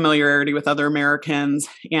familiarity with other Americans.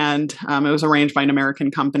 And it was arranged by an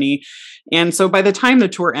American company. And so by the time the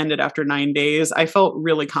tour ended after 9 days, I felt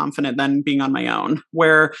really confident then being on my own.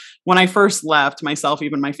 Where when I first left, myself,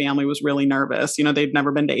 even my family was really nervous. They'd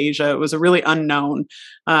never been to Asia. It was a really unknown.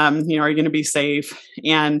 Are you going to be safe?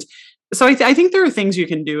 And so I think there are things you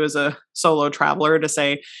can do as a solo traveler to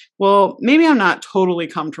say, well, maybe I'm not totally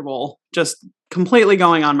comfortable just completely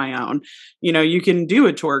going on my own. You can do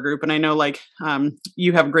a tour group. And I know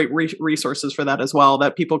you have great resources for that as well,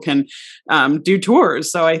 that people can do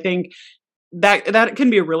tours. So I think that can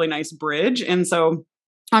be a really nice bridge. And so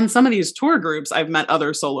on some of these tour groups, I've met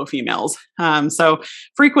other solo females. So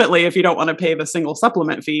frequently, if you don't want to pay the single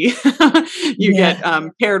supplement fee, you get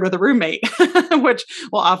paired with a roommate, which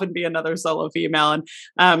will often be another solo female. And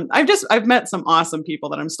I've met some awesome people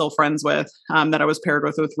that I'm still friends with, that I was paired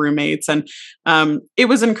with roommates. And it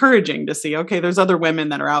was encouraging to see, okay, there's other women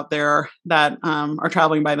that are out there that are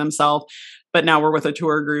traveling by themselves. But now we're with a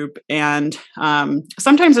tour group, and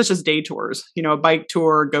sometimes it's just day tours, a bike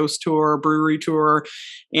tour, ghost tour, brewery tour.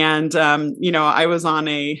 And, I was on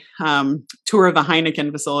a tour of the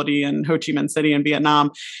Heineken facility in Ho Chi Minh City in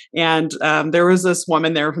Vietnam. And there was this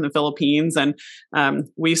woman there from the Philippines, and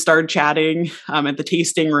we started chatting at the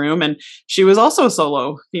tasting room. And she was also a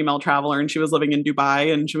solo female traveler, and she was living in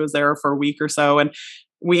Dubai, and she was there for a week or so. And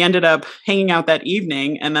we ended up hanging out that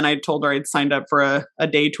evening, and then I told her I'd signed up for a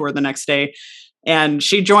day tour the next day, and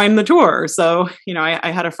she joined the tour. So,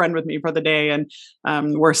 I had a friend with me for the day, and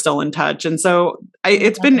we're still in touch. And so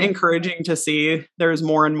it's been encouraging to see there's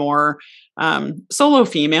more and more solo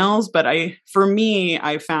females. But for me,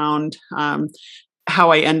 I found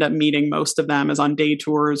how I end up meeting most of them is on day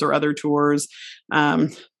tours or other tours.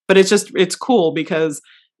 But it's cool because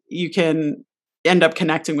you can end up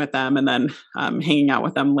connecting with them and then hanging out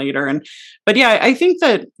with them later. But I think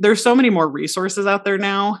that there's so many more resources out there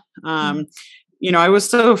now. I was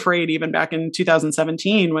so afraid even back in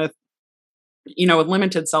 2017 with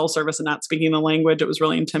limited cell service and not speaking the language. It was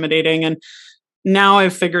really intimidating. And now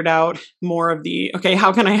I've figured out more of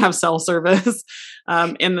how can I have cell service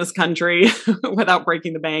in this country without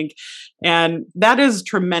breaking the bank? And that is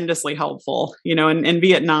tremendously helpful. In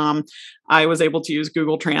Vietnam, I was able to use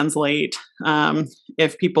Google Translate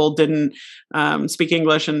if people didn't speak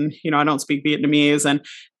English, and, I don't speak Vietnamese. And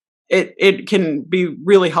it can be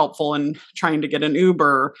really helpful in trying to get an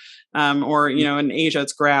Uber, or, in Asia,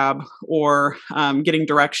 it's Grab, or getting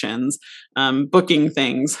directions, booking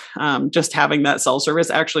things. Just having that cell service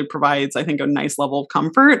actually provides, I think, a nice level of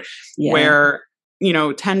comfort where,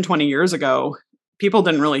 10, 20 years ago, people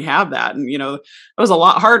didn't really have that. And, it was a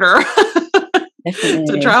lot harder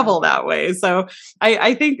to travel that way. So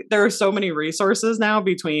I think there are so many resources now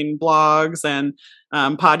between blogs and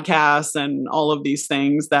podcasts and all of these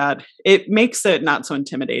things that it makes it not so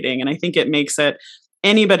intimidating. And I think it makes it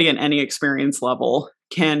anybody in any experience level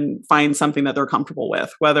can find something that they're comfortable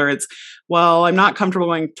with, whether it's, well, I'm not comfortable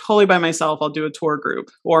going totally by myself, I'll do a tour group,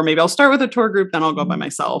 or maybe I'll start with a tour group, then I'll go by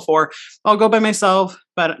myself, or I'll go by myself,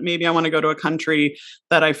 but maybe I want to go to a country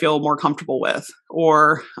that I feel more comfortable with,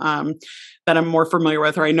 or that I'm more familiar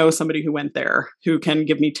with, or I know somebody who went there who can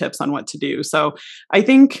give me tips on what to do. So I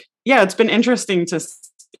think, it's been interesting to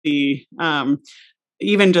see,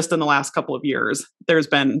 even just in the last couple of years, there's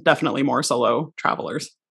been definitely more solo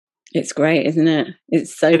travelers. It's great, isn't it?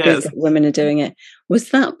 It's so good that women are doing it.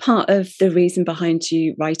 Was that part of the reason behind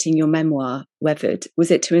you writing your memoir, Weathered? Was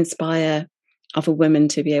it to inspire other women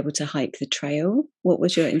to be able to hike the trail? What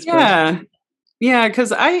was your inspiration? Yeah,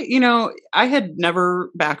 because I had never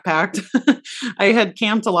backpacked. I had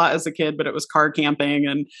camped a lot as a kid, but it was car camping,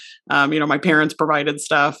 and my parents provided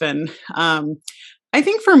stuff. And I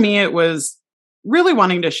think for me, it was really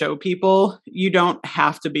wanting to show people you don't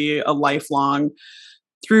have to be a lifelong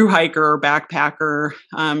through hiker or backpacker.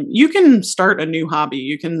 You can start a new hobby.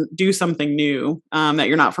 You can do something new that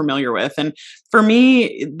you're not familiar with. And for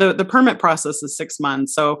me, the permit process is 6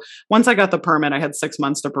 months. So once I got the permit, I had 6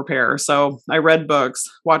 months to prepare. So I read books,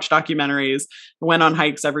 watched documentaries, went on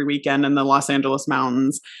hikes every weekend in the Los Angeles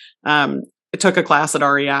mountains. I took a class at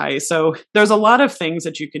REI. So there's a lot of things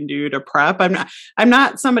that you can do to prep. I'm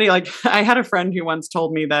not somebody like, I had a friend who once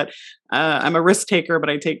told me that I'm a risk taker, but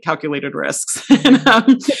I take calculated risks. And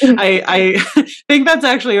I think that's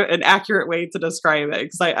actually an accurate way to describe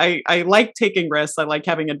it, because I like taking risks. I like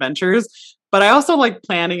having adventures, but I also like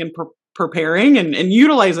planning and preparing and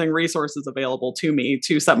utilizing resources available to me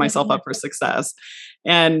to set myself up for success.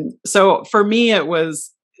 And so for me, it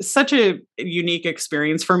was such a unique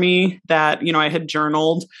experience for me that, I had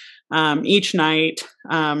journaled each night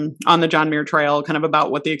on the John Muir Trail, kind of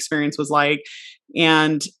about what the experience was like.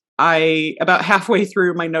 And about halfway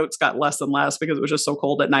through, my notes got less and less because it was just so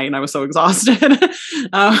cold at night and I was so exhausted.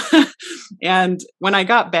 And when I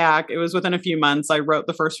got back, it was within a few months, I wrote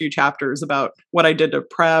the first few chapters about what I did to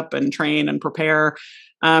prep and train and prepare.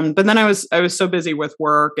 But then I was so busy with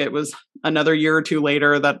work. It was another year or two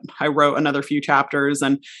later that I wrote another few chapters.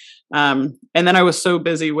 And then I was so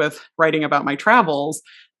busy with writing about my travels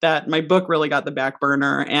that my book really got the back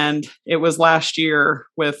burner. And it was last year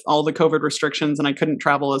with all the COVID restrictions and I couldn't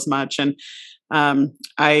travel as much. And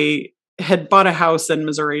I had bought a house in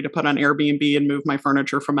Missouri to put on Airbnb and move my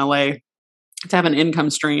furniture from LA to have an income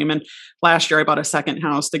stream. And last year I bought a second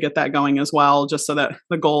house to get that going as well, just so that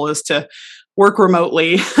the goal is to work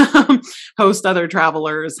remotely, host other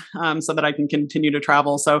travelers, so that I can continue to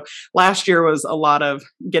travel. So last year was a lot of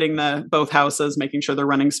getting both houses, making sure they're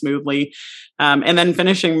running smoothly, and then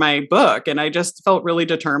finishing my book. And I just felt really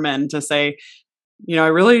determined to say, I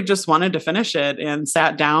really just wanted to finish it, and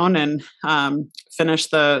sat down and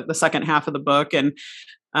finished the second half of the book. And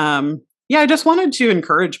I just wanted to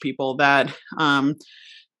encourage people that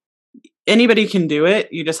anybody can do it.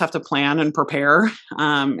 You just have to plan and prepare.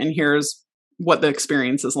 And here's what the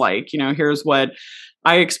experience is like. Here's what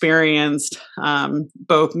I experienced,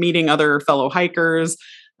 both meeting other fellow hikers.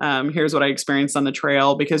 Here's what I experienced on the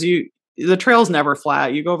trail, because the trail's never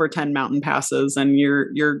flat. You go over 10 mountain passes and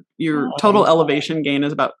your total elevation gain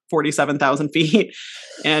is about 47,000 feet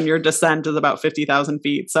and your descent is about 50,000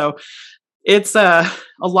 feet. So it's a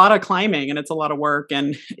lot of climbing and it's a lot of work,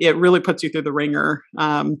 and it really puts you through the ringer,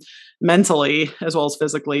 mentally as well as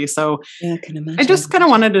physically. So yeah, I can imagine. I just kind of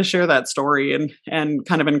wanted to share that story and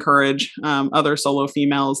kind of encourage other solo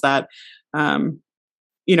females that,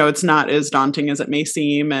 it's not as daunting as it may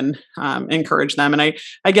seem, and encourage them. And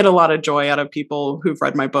I get a lot of joy out of people who've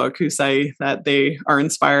read my book who say that they are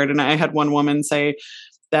inspired. And I had one woman say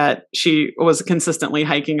that she was consistently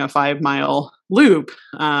hiking a 5-mile loop.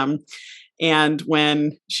 And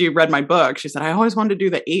when she read my book, she said, I always wanted to do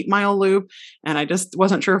the 8-mile loop and I just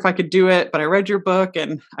wasn't sure if I could do it, but I read your book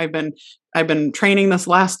and I've been training this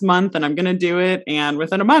last month and I'm going to do it. And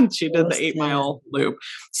within a month, she did the 8-mile loop.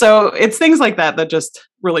 So it's things like that just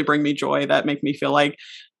really bring me joy, that make me feel like,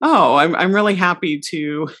 oh, I'm really happy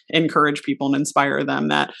to encourage people and inspire them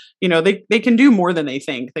that, they can do more than they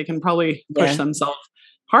think. They can probably push themselves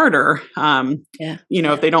harder.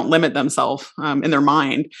 If they don't limit themselves in their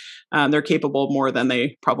mind, they're capable of more than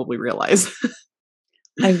they probably realize.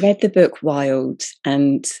 I read the book Wild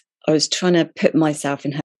and I was trying to put myself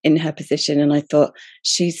in her position, and I thought,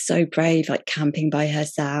 she's so brave, like camping by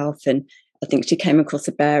herself. And I think she came across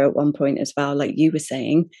a bear at one point as well, like you were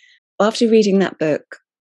saying. After reading that book,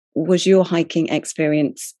 was your hiking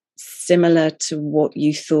experience similar to what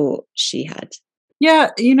you thought she had? Yeah,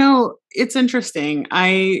 it's interesting.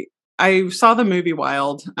 I saw the movie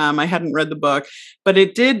Wild. I hadn't read the book, but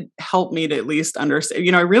it did help me to at least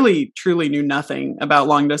understand. I really truly knew nothing about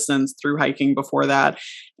long distance through hiking before that.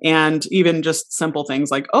 And even just simple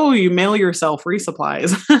things like, oh, you mail yourself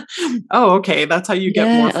resupplies. Oh, okay. That's how you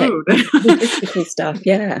get more food. Logistical stuff.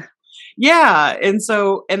 Yeah. Yeah.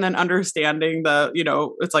 And then understanding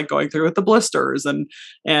it's like going through with the blisters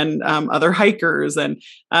and other hikers. And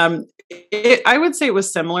I would say it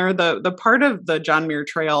was similar. The part of the John Muir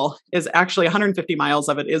Trail is actually 150 miles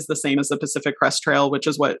of it is the same as the Pacific Crest Trail, which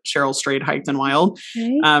is what Cheryl Strayed hiked in Wild.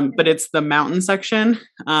 Okay. But it's the mountain section.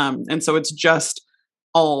 And so it's just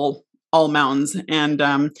all mountains.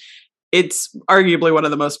 And it's arguably one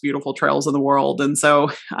of the most beautiful trails in the world. And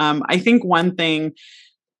so I think one thing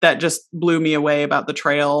that just blew me away about the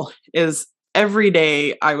trail is every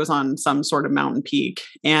day I was on some sort of mountain peak,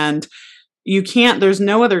 and there's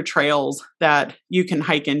no other trails that you can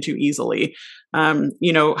hike into easily.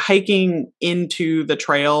 Hiking into the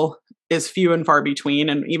trail is few and far between.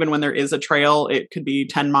 And even when there is a trail, it could be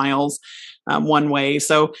 10 miles one way.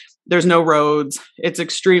 So there's no roads. It's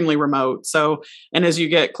extremely remote. So, and as you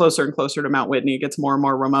get closer and closer to Mount Whitney, it gets more and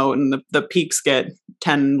more remote, and the peaks get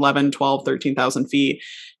 10, 11, 12, 13,000 feet.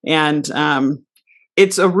 And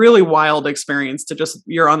it's a really wild experience to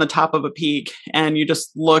you're on the top of a peak and you just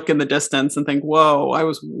look in the distance and think, whoa, I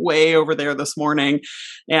was way over there this morning.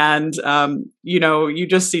 And, you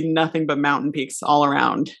just see nothing but mountain peaks all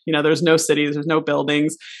around. There's no cities, there's no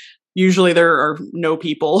buildings. Usually there are no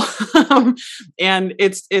people. And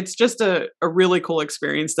it's just a really cool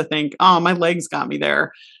experience to think, oh, my legs got me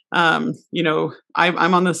there. I'm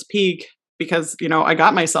on this peak because, I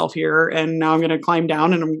got myself here and now I'm going to climb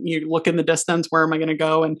down, and you look in the distance, where am I going to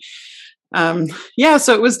go? And,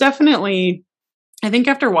 so it was definitely I think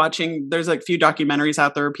after watching, there's a few documentaries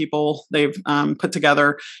out there, they've put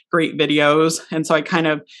together great videos. And so I kind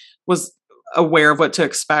of was aware of what to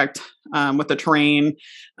expect with the terrain,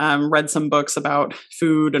 read some books about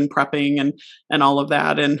food and prepping and all of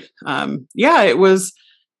that. And it was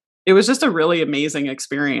just a really amazing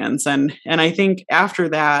experience. And I think after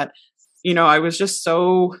that, I was just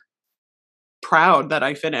so proud that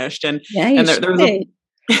I finished. And there was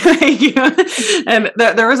and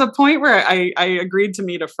there was a point where I agreed to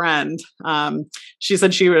meet a friend. She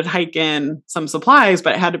said she would hike in some supplies,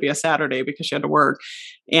 but it had to be a Saturday because she had to work.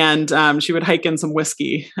 And she would hike in some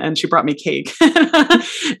whiskey, and she brought me cake.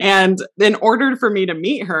 And in order for me to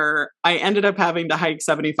meet her, I ended up having to hike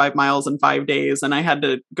 75 miles in 5 days. And I had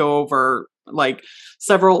to go over like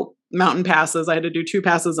several mountain passes. I had to do 2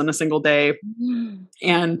 passes in a single day.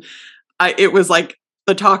 And it was like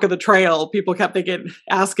the talk of the trail. People kept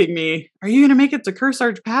asking me, are you going to make it to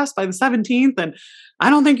Kearsarge Pass by the 17th? And I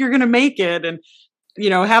don't think you're going to make it. And,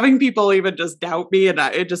 having people even just doubt me, and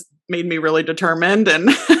it just made me really determined and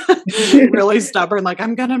really stubborn. Like,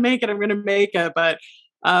 I'm going to make it. But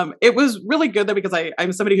it was really good though, because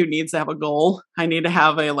I'm somebody who needs to have a goal. I need to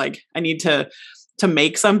have I need to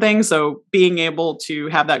make something. So being able to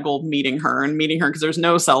have that goal, meeting her, because there's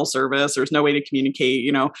no cell service, there's no way to communicate,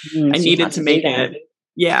 I needed to make it.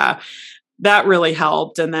 Yeah, that really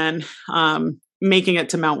helped. And then making it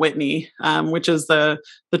to Mount Whitney, which is the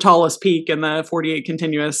tallest peak in the 48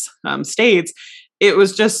 continuous states, it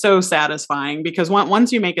was just so satisfying because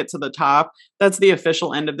once you make it to the top, that's the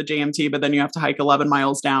official end of the JMT, but then you have to hike 11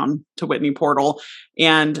 miles down to Whitney Portal.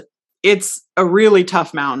 And it's a really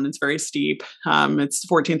tough mountain. It's very steep. It's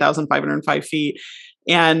 14,505 feet.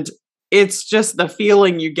 And it's just the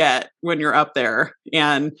feeling you get when you're up there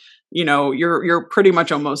and, you're pretty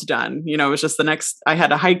much almost done. It was just I had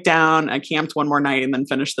to hike down, I camped one more night and then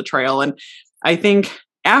finished the trail. And I think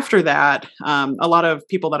after that, a lot of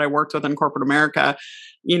people that I worked with in corporate America,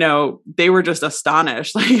 they were just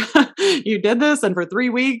astonished. Like, you did this and for 3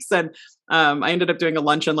 weeks. And I ended up doing a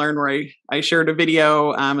lunch and learn where I shared a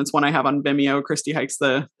video. It's one I have on Vimeo. Christy hikes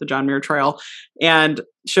the John Muir Trail, and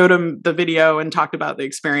showed him the video and talked about the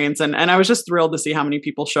experience. And I was just thrilled to see how many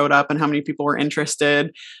people showed up and how many people were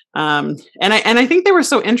interested. And I think they were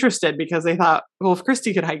so interested because they thought, well, if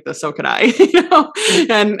Christy could hike this, so could I,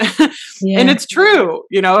 and it's true.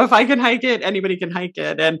 If I can hike it, anybody can hike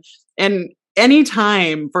it. And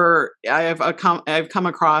anytime I've come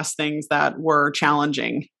across things that were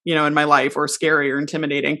challenging, in my life, or scary or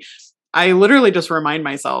intimidating, I literally just remind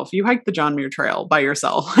myself, you hike the John Muir Trail by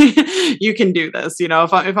yourself. You can do this.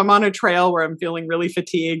 If I'm on a trail where I'm feeling really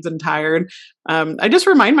fatigued and tired, I just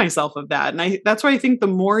remind myself of that. And that's why I think the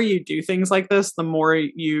more you do things like this, the more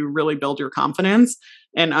you really build your confidence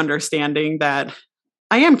and understanding that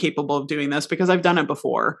I am capable of doing this because I've done it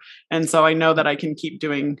before. And so I know that I can keep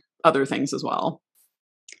doing other things as well.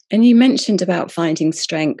 And you mentioned about finding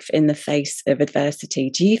strength in the face of adversity.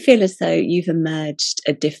 Do you feel as though you've emerged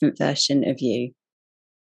a different version of you?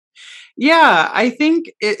 Yeah, I think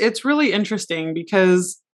it's really interesting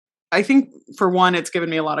because I think, for one, it's given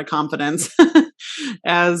me a lot of confidence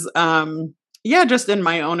as, just in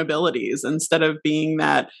my own abilities, instead of being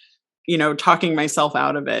that, talking myself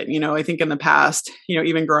out of it. I think in the past,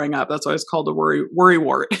 even growing up, that's why it's called a worry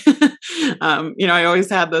wart. I always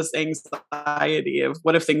had this anxiety of,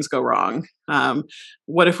 what if things go wrong?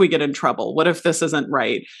 What if we get in trouble? What if this isn't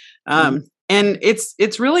right? And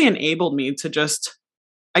it's really enabled me to just,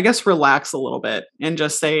 I guess, relax a little bit and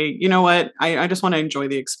just say, you know what, I just want to enjoy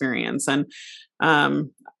the experience. And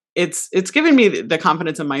it's given me the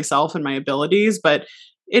confidence in myself and my abilities, but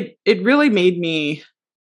it really made me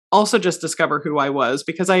also just discover who I was,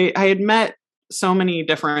 because I had met so many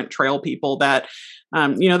different trail people that,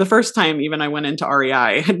 the first time even I went into REI,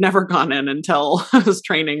 I had never gone in until I was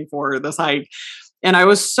training for this hike. And I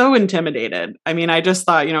was so intimidated. I mean, I just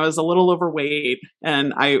thought, I was a little overweight,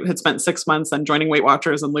 and I had spent 6 months on joining Weight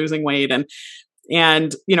Watchers and losing weight. And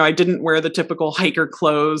I didn't wear the typical hiker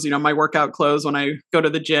clothes, my workout clothes when I go to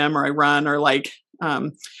the gym or I run, or like,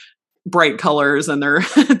 bright colors, and they're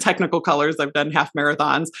technical colors. I've done half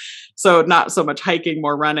marathons, so not so much hiking,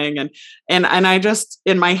 more running. And I just,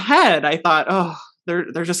 in my head, I thought, oh,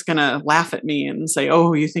 they're just going to laugh at me and say,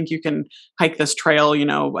 oh, you think you can hike this trail?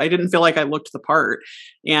 I didn't feel like I looked the part,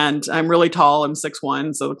 and I'm really tall. I'm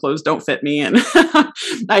 6'1", so the clothes don't fit me. And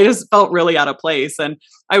I just felt really out of place. And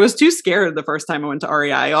I was too scared the first time I went to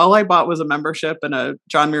REI. All I bought was a membership and a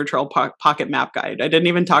John Muir Trail pocket map guide. I didn't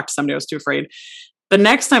even talk to somebody. I was too afraid. The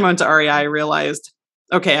next time I went to REI, I realized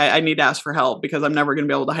okay, I need to ask for help because I'm never going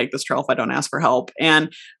to be able to hike this trail if I don't ask for help.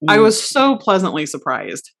 And I was so pleasantly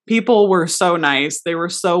surprised. People were so nice. They were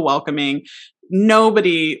so welcoming.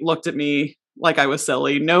 Nobody looked at me like I was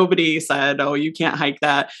silly. Nobody said, oh, you can't hike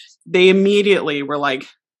that. They immediately were like,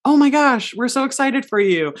 oh my gosh, we're so excited for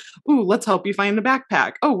you. Ooh, let's help you find the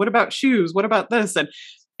backpack. Oh, what about shoes? What about this? And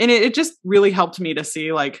it just really helped me to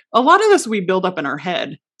see, like, a lot of this we build up in our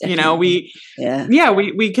head. Definitely.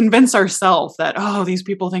 We convince ourselves that, oh, these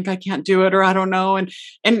people think I can't do it, or I don't know. And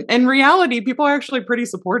in reality, people are actually pretty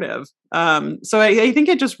supportive. So I think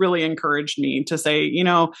it just really encouraged me to say,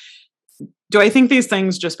 do I think these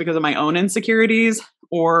things just because of my own insecurities,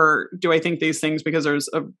 or do I think these things because there's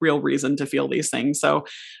a real reason to feel these things? So,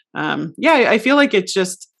 I feel like it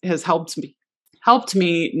just has helped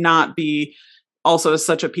me not be also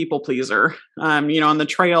such a people pleaser. On the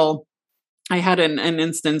trail, I had an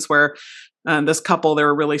instance where this couple, they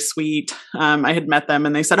were really sweet. I had met them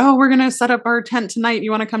and they said, oh, we're going to set up our tent tonight.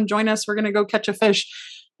 You want to come join us? We're going to go catch a fish.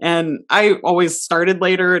 And I always started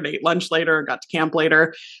later and ate lunch later and got to camp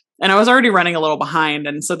later. And I was already running a little behind.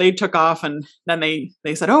 And so they took off, and then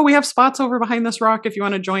they said, oh, we have spots over behind this rock if you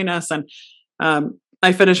want to join us. And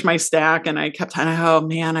I finished my stack, and I kept saying, oh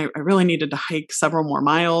man, I really needed to hike several more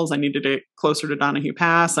miles. I needed to get closer to Donahue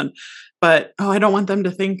Pass. But I don't want them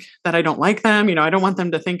to think that I don't like them. I don't want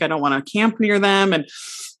them to think I don't want to camp near them.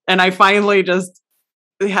 And I finally just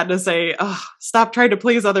had to say, oh, stop trying to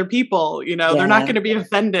please other people. They're not going to be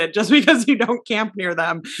offended just because you don't camp near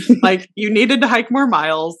them. Like, you needed to hike more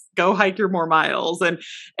miles, go hike your more miles.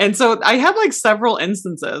 And so I had like several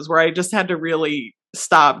instances where I just had to really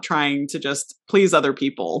stop trying to just please other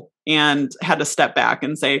people and had to step back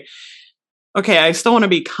and say, okay, I still want to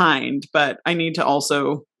be kind, but I need to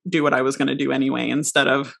also do what I was going to do anyway, instead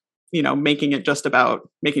of, making it just about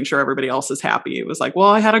making sure everybody else is happy. It was like, well,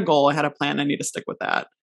 I had a goal, I had a plan, I need to stick with that.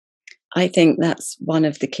 I think that's one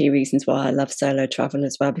of the key reasons why I love solo travel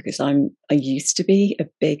as well, because I used to be a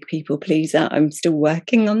big people pleaser. I'm still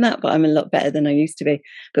working on that, but I'm a lot better than I used to be.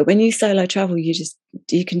 But when you solo travel, you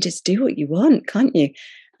can just do what you want, can't you?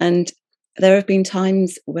 And there have been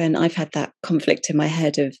times when I've had that conflict in my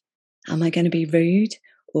head of, am I going to be rude,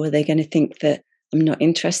 or are they going to think that I'm not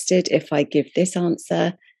interested if I give this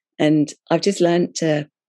answer? And I've just learned to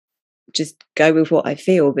just go with what I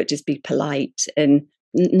feel, but just be polite. And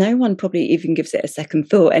no one probably even gives it a second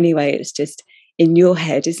thought anyway. It's just in your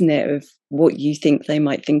head, isn't it, of what you think they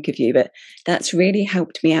might think of you. But that's really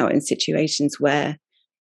helped me out in situations where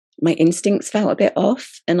my instincts felt a bit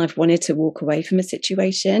off and I've wanted to walk away from a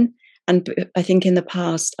situation. And I think in the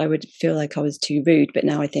past I would feel like I was too rude, but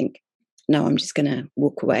now I think, no, I'm just going to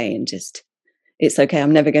walk away and just, it's okay.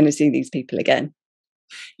 I'm never going to see these people again.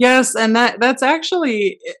 Yes. And that's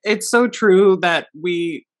actually, it's so true that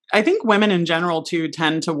I think women in general too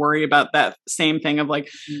tend to worry about that same thing of like,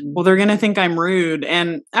 well, they're going to think I'm rude.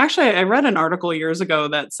 And actually I read an article years ago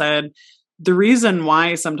that said the reason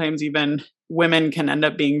why sometimes even women can end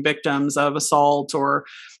up being victims of assault or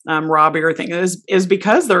robbery or things is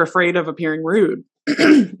because they're afraid of appearing rude.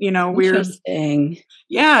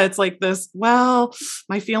 It's like this, well,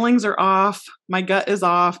 my feelings are off. My gut is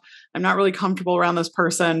off. I'm not really comfortable around this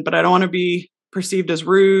person, but I don't want to be perceived as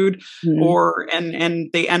rude and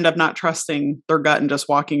they end up not trusting their gut and just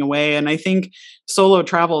walking away. And I think solo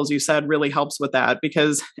travel, as you said, really helps with that,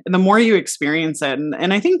 because the more you experience it,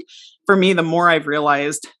 and I think for me, the more I've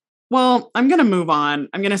realized, well, I'm going to move on.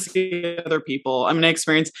 I'm going to see other people. I'm going to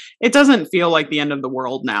experience. It doesn't feel like the end of the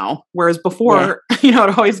world now. Whereas before,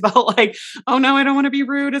 it always felt like, oh no, I don't want to be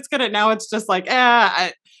rude. It's good. Now it's just like,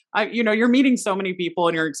 you're meeting so many people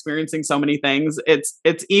and you're experiencing so many things.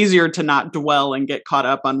 It's easier to not dwell and get caught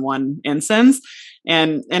up on one instance.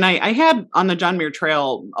 And I had on the John Muir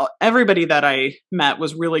Trail, everybody that I met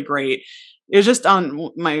was really great. It was just on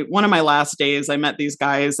one of my last days, I met these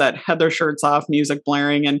guys that had their shirts off, music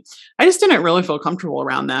blaring, and I just didn't really feel comfortable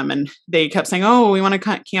around them. And they kept saying, oh, we want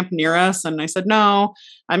to camp near us. And I said, no,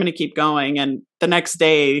 I'm going to keep going. And the next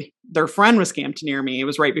day, their friend was camped near me. It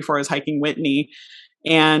was right before I was hiking Whitney.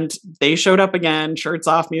 And they showed up again, shirts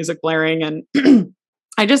off, music blaring. And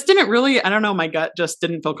I just didn't really, I don't know, my gut just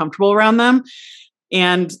didn't feel comfortable around them.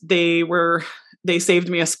 And they saved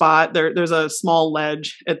me a spot. There's a small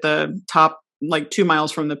ledge at the top, like 2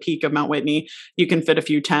 miles from the peak of Mount Whitney. You can fit a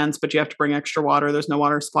few tents, but you have to bring extra water. There's no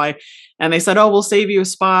water supply. And they said, oh, we'll save you a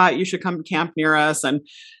spot. You should come camp near us. And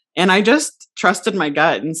I just trusted my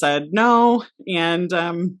gut and said no. And,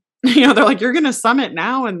 they're like, you're going to summit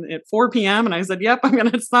now and at 4 p.m. And I said, yep, I'm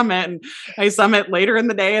going to summit. And I summit later in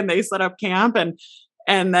the day and they set up camp. And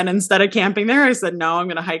And then instead of camping there, I said, no, I'm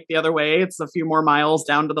going to hike the other way. It's a few more miles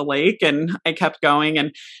down to the lake. And I kept going.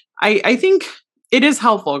 And I think it is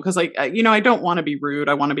helpful because I don't want to be rude.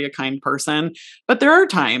 I want to be a kind person, but there are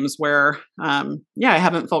times where, I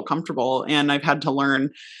haven't felt comfortable and I've had to learn,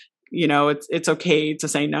 it's okay to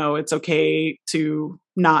say no. It's okay to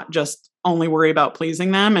not just only worry about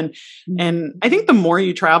pleasing them. And I think the more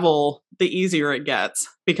you travel, the easier it gets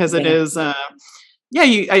because it is,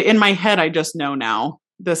 in my head, I just know now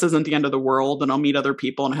this isn't the end of the world and I'll meet other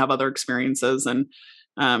people and have other experiences. And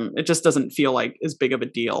it just doesn't feel like as big of a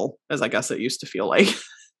deal as I guess it used to feel like.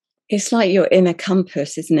 It's like your inner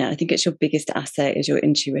compass, isn't it? I think it's your biggest asset is your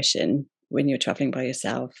intuition when you're traveling by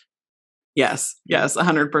yourself. Yes,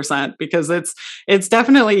 100%. Because it's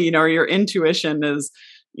definitely, your intuition is,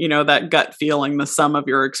 that gut feeling, the sum of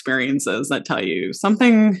your experiences that tell you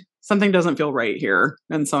something doesn't feel right here.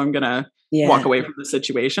 And so I'm going to walk away from the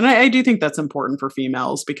situation. I do think that's important for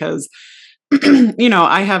females because,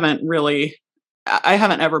 I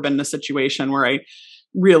haven't ever been in a situation where I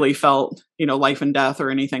really felt, life and death or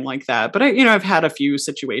anything like that. But I've had a few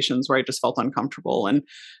situations where I just felt uncomfortable and,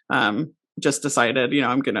 just decided,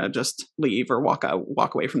 I'm going to just leave or walk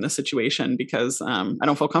away from the situation because, I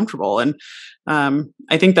don't feel comfortable. And,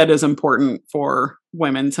 I think that is important for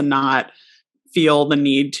women to not feel the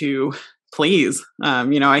need to please.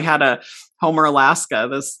 I had a Homer, Alaska,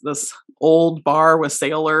 this old bar with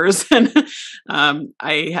sailors. And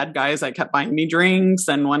I had guys that kept buying me drinks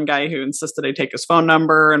and one guy who insisted I take his phone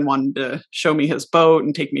number and wanted to show me his boat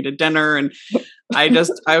and take me to dinner. And I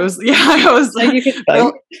was, so you could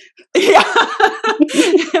vote. Yeah.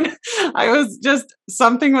 I was just,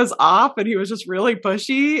 something was off and he was just really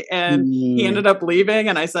pushy and he ended up leaving.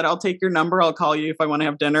 And I said, I'll take your number. I'll call you if I want to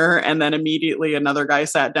have dinner. And then immediately another guy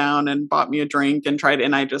sat down and bought me a drink and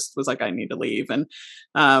and I just was like, I need to leave. And,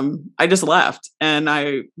 I just left and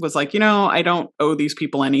I was like, I don't owe these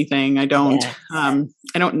people anything. I don't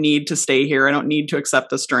need to stay here. I don't need to accept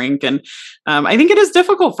this drink. And, I think it is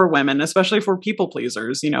difficult for women, especially for people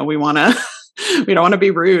pleasers. We don't want to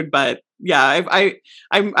be rude, but yeah,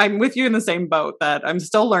 I'm with you in the same boat that I'm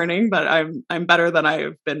still learning, but I'm better than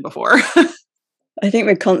I've been before. I think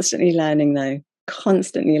we're constantly learning though,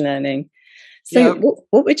 constantly learning. So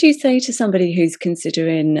what would you say to somebody who's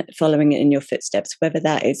considering following in your footsteps, whether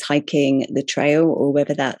that is hiking the trail or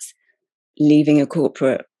whether that's leaving a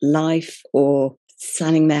corporate life or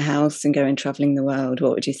selling their house and going traveling the world?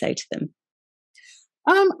 What would you say to them?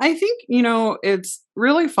 I think, it's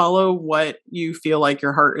really follow what you feel like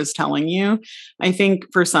your heart is telling you. I think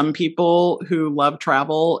for some people who love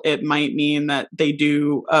travel, it might mean that they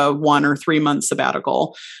do a 1 or 3 month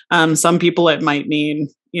sabbatical. Some people, it might mean,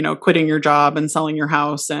 quitting your job and selling your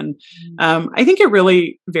house. And I think it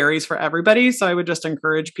really varies for everybody. So I would just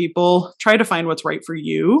encourage people, try to find what's right for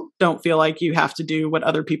you. Don't feel like you have to do what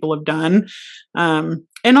other people have done.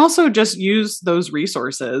 And also just use those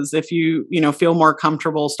resources. If you, feel more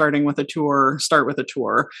comfortable starting with a tour, start with a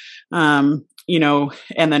tour, and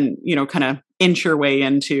then, kind of inch your way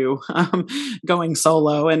into going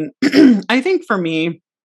solo. And I think for me,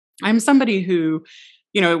 I'm somebody who,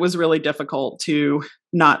 it was really difficult to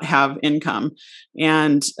not have income.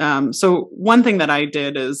 And so one thing that I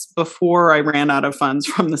did is before I ran out of funds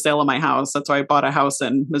from the sale of my house, that's why I bought a house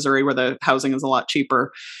in Missouri where the housing is a lot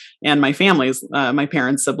cheaper. And my family's, my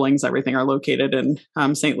parents, siblings, everything are located in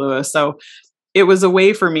St. Louis. So it was a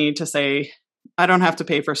way for me to say, I don't have to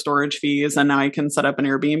pay for storage fees. And now I can set up an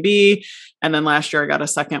Airbnb. And then last year I got a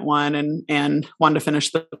second one and wanted to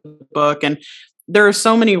finish the book. And there are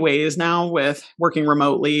so many ways now with working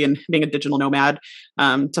remotely and being a digital nomad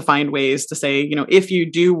to find ways to say, if you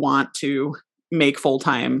do want to make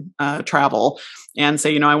full-time travel and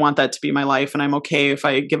say, I want that to be my life and I'm okay if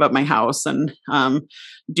I give up my house and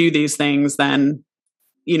do these things, then,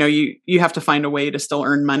 you have to find a way to still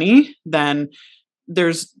earn money. Then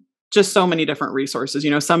there's just so many different resources.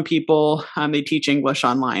 Some people, they teach English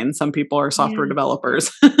online. Some people are software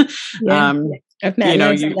developers. I've met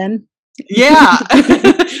loads of them. Yeah.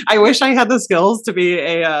 I wish I had the skills to be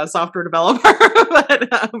a software developer,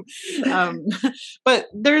 but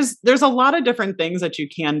there's a lot of different things that you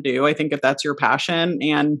can do. I think if that's your passion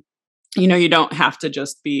and, you don't have to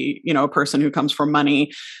just be, a person who comes from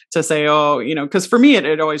money to say, cause for me,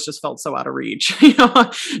 it always just felt so out of reach.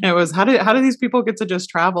 It was, how do these people get to just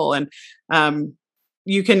travel? And,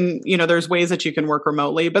 you can, there's ways that you can work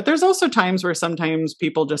remotely, but there's also times where sometimes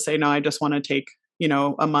people just say, no, I just want to take,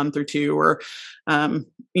 a month or two, or,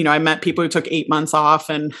 I met people who took 8 months off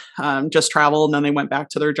and, just traveled and then they went back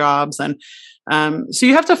to their jobs. And, so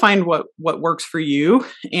you have to find what works for you.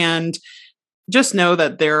 And just know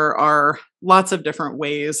that there are lots of different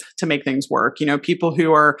ways to make things work. People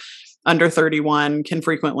who are under 31 can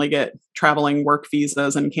frequently get traveling work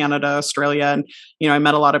visas in Canada, Australia. And, I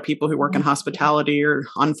met a lot of people who work in hospitality or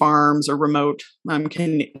on farms or remote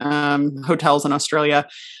hotels in Australia.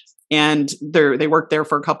 And they work there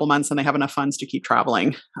for a couple months and they have enough funds to keep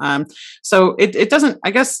traveling. So it doesn't,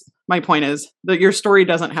 I guess my point is that your story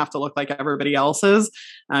doesn't have to look like everybody else's.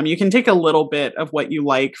 You can take a little bit of what you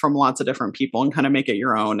like from lots of different people and kind of make it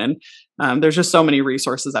your own. And there's just so many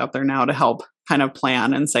resources out there now to help kind of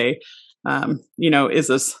plan and say, is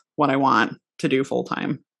this what I want to do full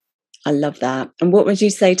time? I love that. And what would you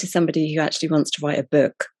say to somebody who actually wants to write a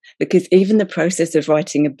book? Because even the process of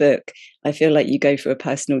writing a book, I feel like you go through a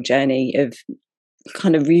personal journey of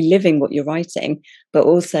kind of reliving what you're writing, but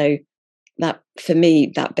also that, for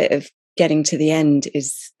me, that bit of getting to the end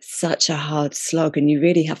is such a hard slog, and you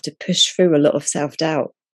really have to push through a lot of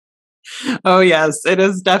self-doubt. Oh, yes, it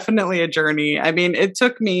is definitely a journey. I mean, it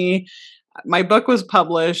took me, my book was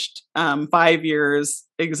published 5 years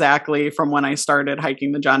exactly from when I started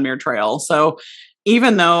hiking the John Muir Trail. So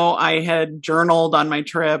even though I had journaled on my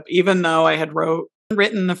trip, even though I had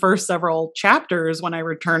written the first several chapters when I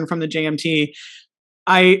returned from the JMT,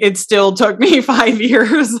 it still took me 5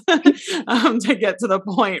 years to get to the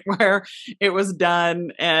point where it was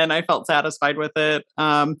done and I felt satisfied with it.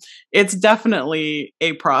 It's definitely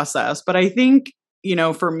a process, but I think,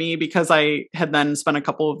 for me, because I had then spent a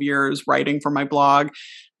couple of years writing for my blog,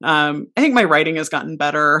 I think my writing has gotten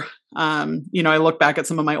better. I look back at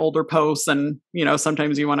some of my older posts and,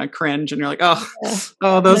 sometimes you want to cringe and you're like,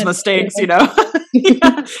 those mistakes,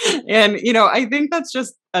 Yeah. And, I think that's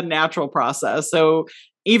just a natural process. So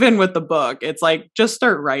even with the book, it's like, just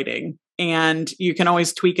start writing and you can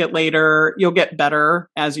always tweak it later. You'll get better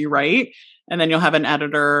as you write, and then you'll have an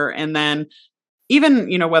editor. And then even,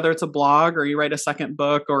 whether it's a blog or you write a second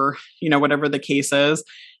book or, whatever the case is,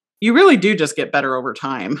 you really do just get better over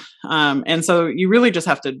time. And so you really just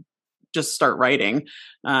have to just start writing.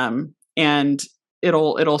 And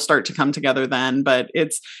it'll start to come together then, but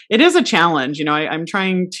it is a challenge. I'm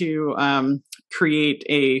trying to create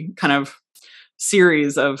a kind of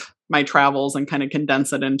series of my travels and kind of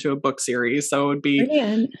condense it into a book series. So it would be,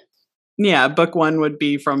 brilliant. Yeah, book 1 would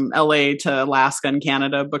be from LA to Alaska and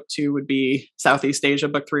Canada. Book 2 would be Southeast Asia.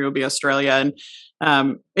 Book 3 would be Australia.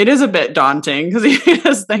 And it is a bit daunting because you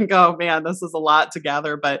just think, oh man, this is a lot to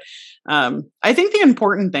gather. But I think the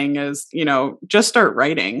important thing is, just start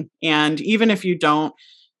writing. And even if you don't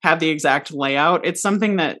have the exact layout, it's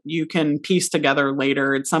something that you can piece together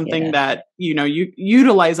later. It's something that, you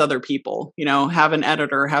utilize other people, have an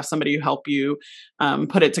editor, have somebody who help you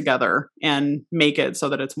put it together and make it so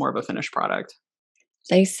that it's more of a finished product.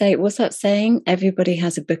 They say, what's that saying? Everybody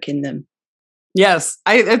has a book in them. Yes,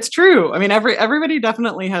 it's true. I mean, everybody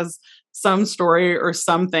definitely has some story or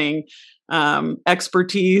something,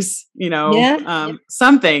 expertise,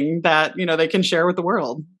 something that, they can share with the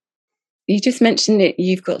world. You just mentioned that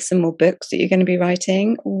you've got some more books that you're going to be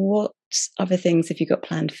writing. What other things have you got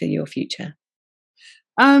planned for your future?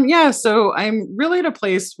 So I'm really at a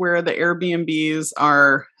place where the Airbnbs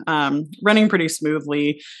are running pretty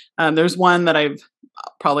smoothly. There's one that I've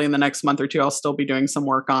probably in the next month or two, I'll still be doing some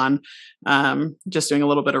work on, just doing a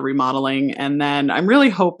little bit of remodeling. And then I'm really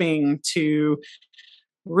hoping to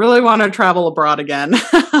really want to travel abroad again.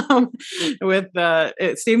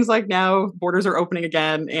 It seems like now borders are opening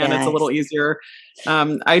again and It's a little easier.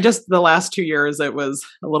 The last 2 years, it was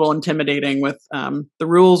a little intimidating with the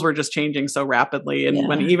rules were just changing so rapidly. And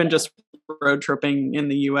when even just road tripping in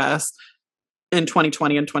the US in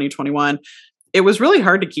 2020 and 2021, it was really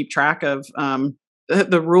hard to keep track of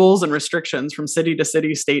the rules and restrictions from city to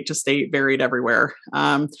city, state to state, varied everywhere.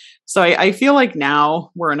 So I feel like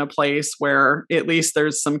now we're in a place where at least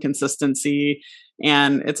there's some consistency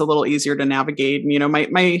and it's a little easier to navigate. And,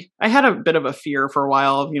 I had a bit of a fear for a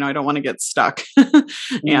while of, I don't want to get stuck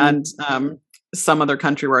and some other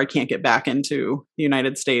country where I can't get back into the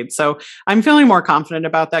United States. So I'm feeling more confident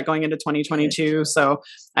about that going into 2022. So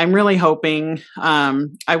I'm really hoping,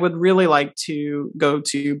 I would really like to go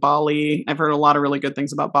to Bali. I've heard a lot of really good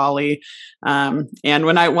things about Bali. And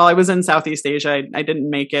while I was in Southeast Asia, I didn't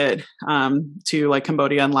make it to like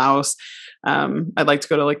Cambodia and Laos. I'd like to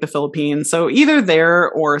go to like the Philippines. So either there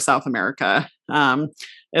or South America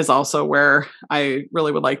is also where I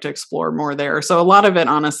really would like to explore more there. So a lot of it,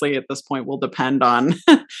 honestly, at this point will depend on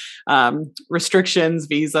restrictions,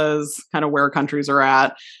 visas, kind of where countries are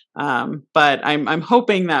at. But I'm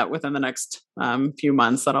hoping that within the next few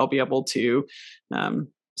months that I'll be able to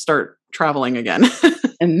start traveling again.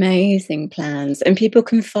 Amazing plans. And people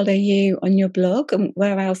can follow you on your blog. And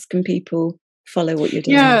where else can people follow what you're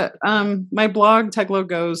doing? Yeah, my blog,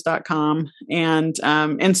 teglogoes.com, and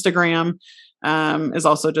Instagram is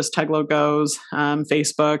also just teglogoes,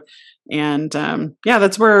 Facebook. And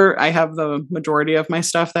that's where I have the majority of my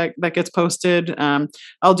stuff that gets posted.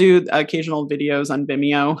 I'll do occasional videos on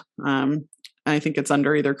Vimeo. I think it's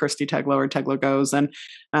under either Christy Teglo or Teglo Goes. And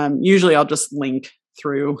usually I'll just link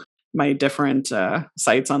through my different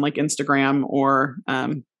sites on like Instagram or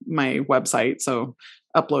my website. So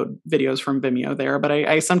upload videos from Vimeo there. But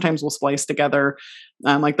I sometimes will splice together,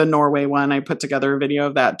 like the Norway one, I put together a video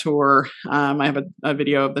of that tour. I have a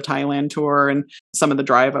video of the Thailand tour and some of the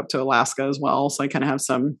drive up to Alaska as well. So I kind of have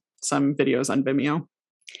some videos on Vimeo.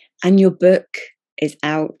 And your book is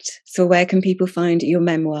out. So where can people find your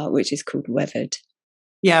memoir, which is called Weathered?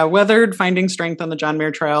 Yeah, Weathered, Finding Strength on the John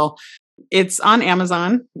Muir Trail. It's on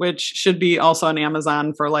Amazon, which should be also on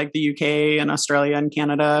Amazon for like the UK and Australia and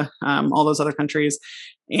Canada, all those other countries.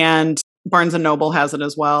 And Barnes & Noble has it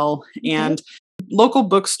as well. And local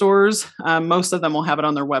bookstores, most of them will have it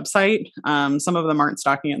on their website. Some of them aren't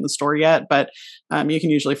stocking it in the store yet, but you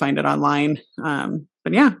can usually find it online.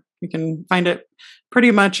 But yeah, you can find it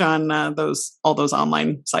pretty much on all those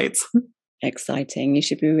online sites. Exciting. You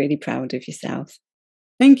should be really proud of yourself.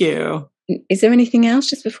 Thank you. Is there anything else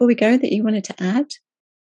just before we go that you wanted to add?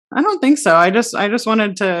 I don't think so. I just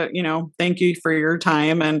wanted to, thank you for your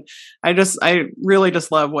time. And I really just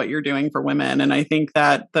love what you're doing for women. And I think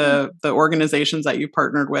that the organizations that you've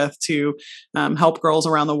partnered with to help girls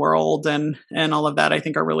around the world and all of that, I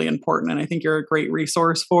think are really important. And I think you're a great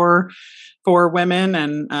resource for women.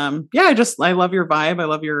 And I love your vibe. I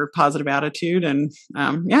love your positive attitude. And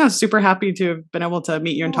super happy to have been able to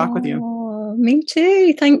meet you and talk with you. Me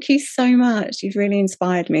too. Thank you so much. You've really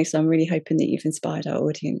inspired me. So I'm really hoping that you've inspired our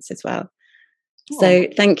audience as well. So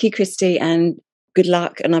thank you, Christy, and good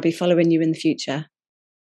luck. And I'll be following you in the future.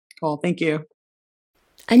 Cool. Thank you.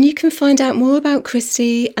 And you can find out more about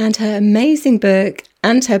Christy and her amazing book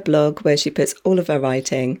and her blog, where she puts all of her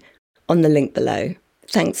writing, on the link below.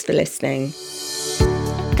 Thanks for listening.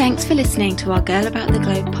 Thanks for listening to our Girl About the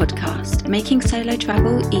Globe podcast, making solo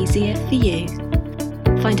travel easier for you.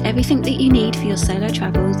 Find everything that you need for your solo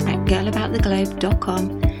travels at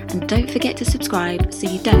girlabouttheglobe.com, and don't forget to subscribe so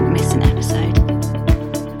you don't miss an episode.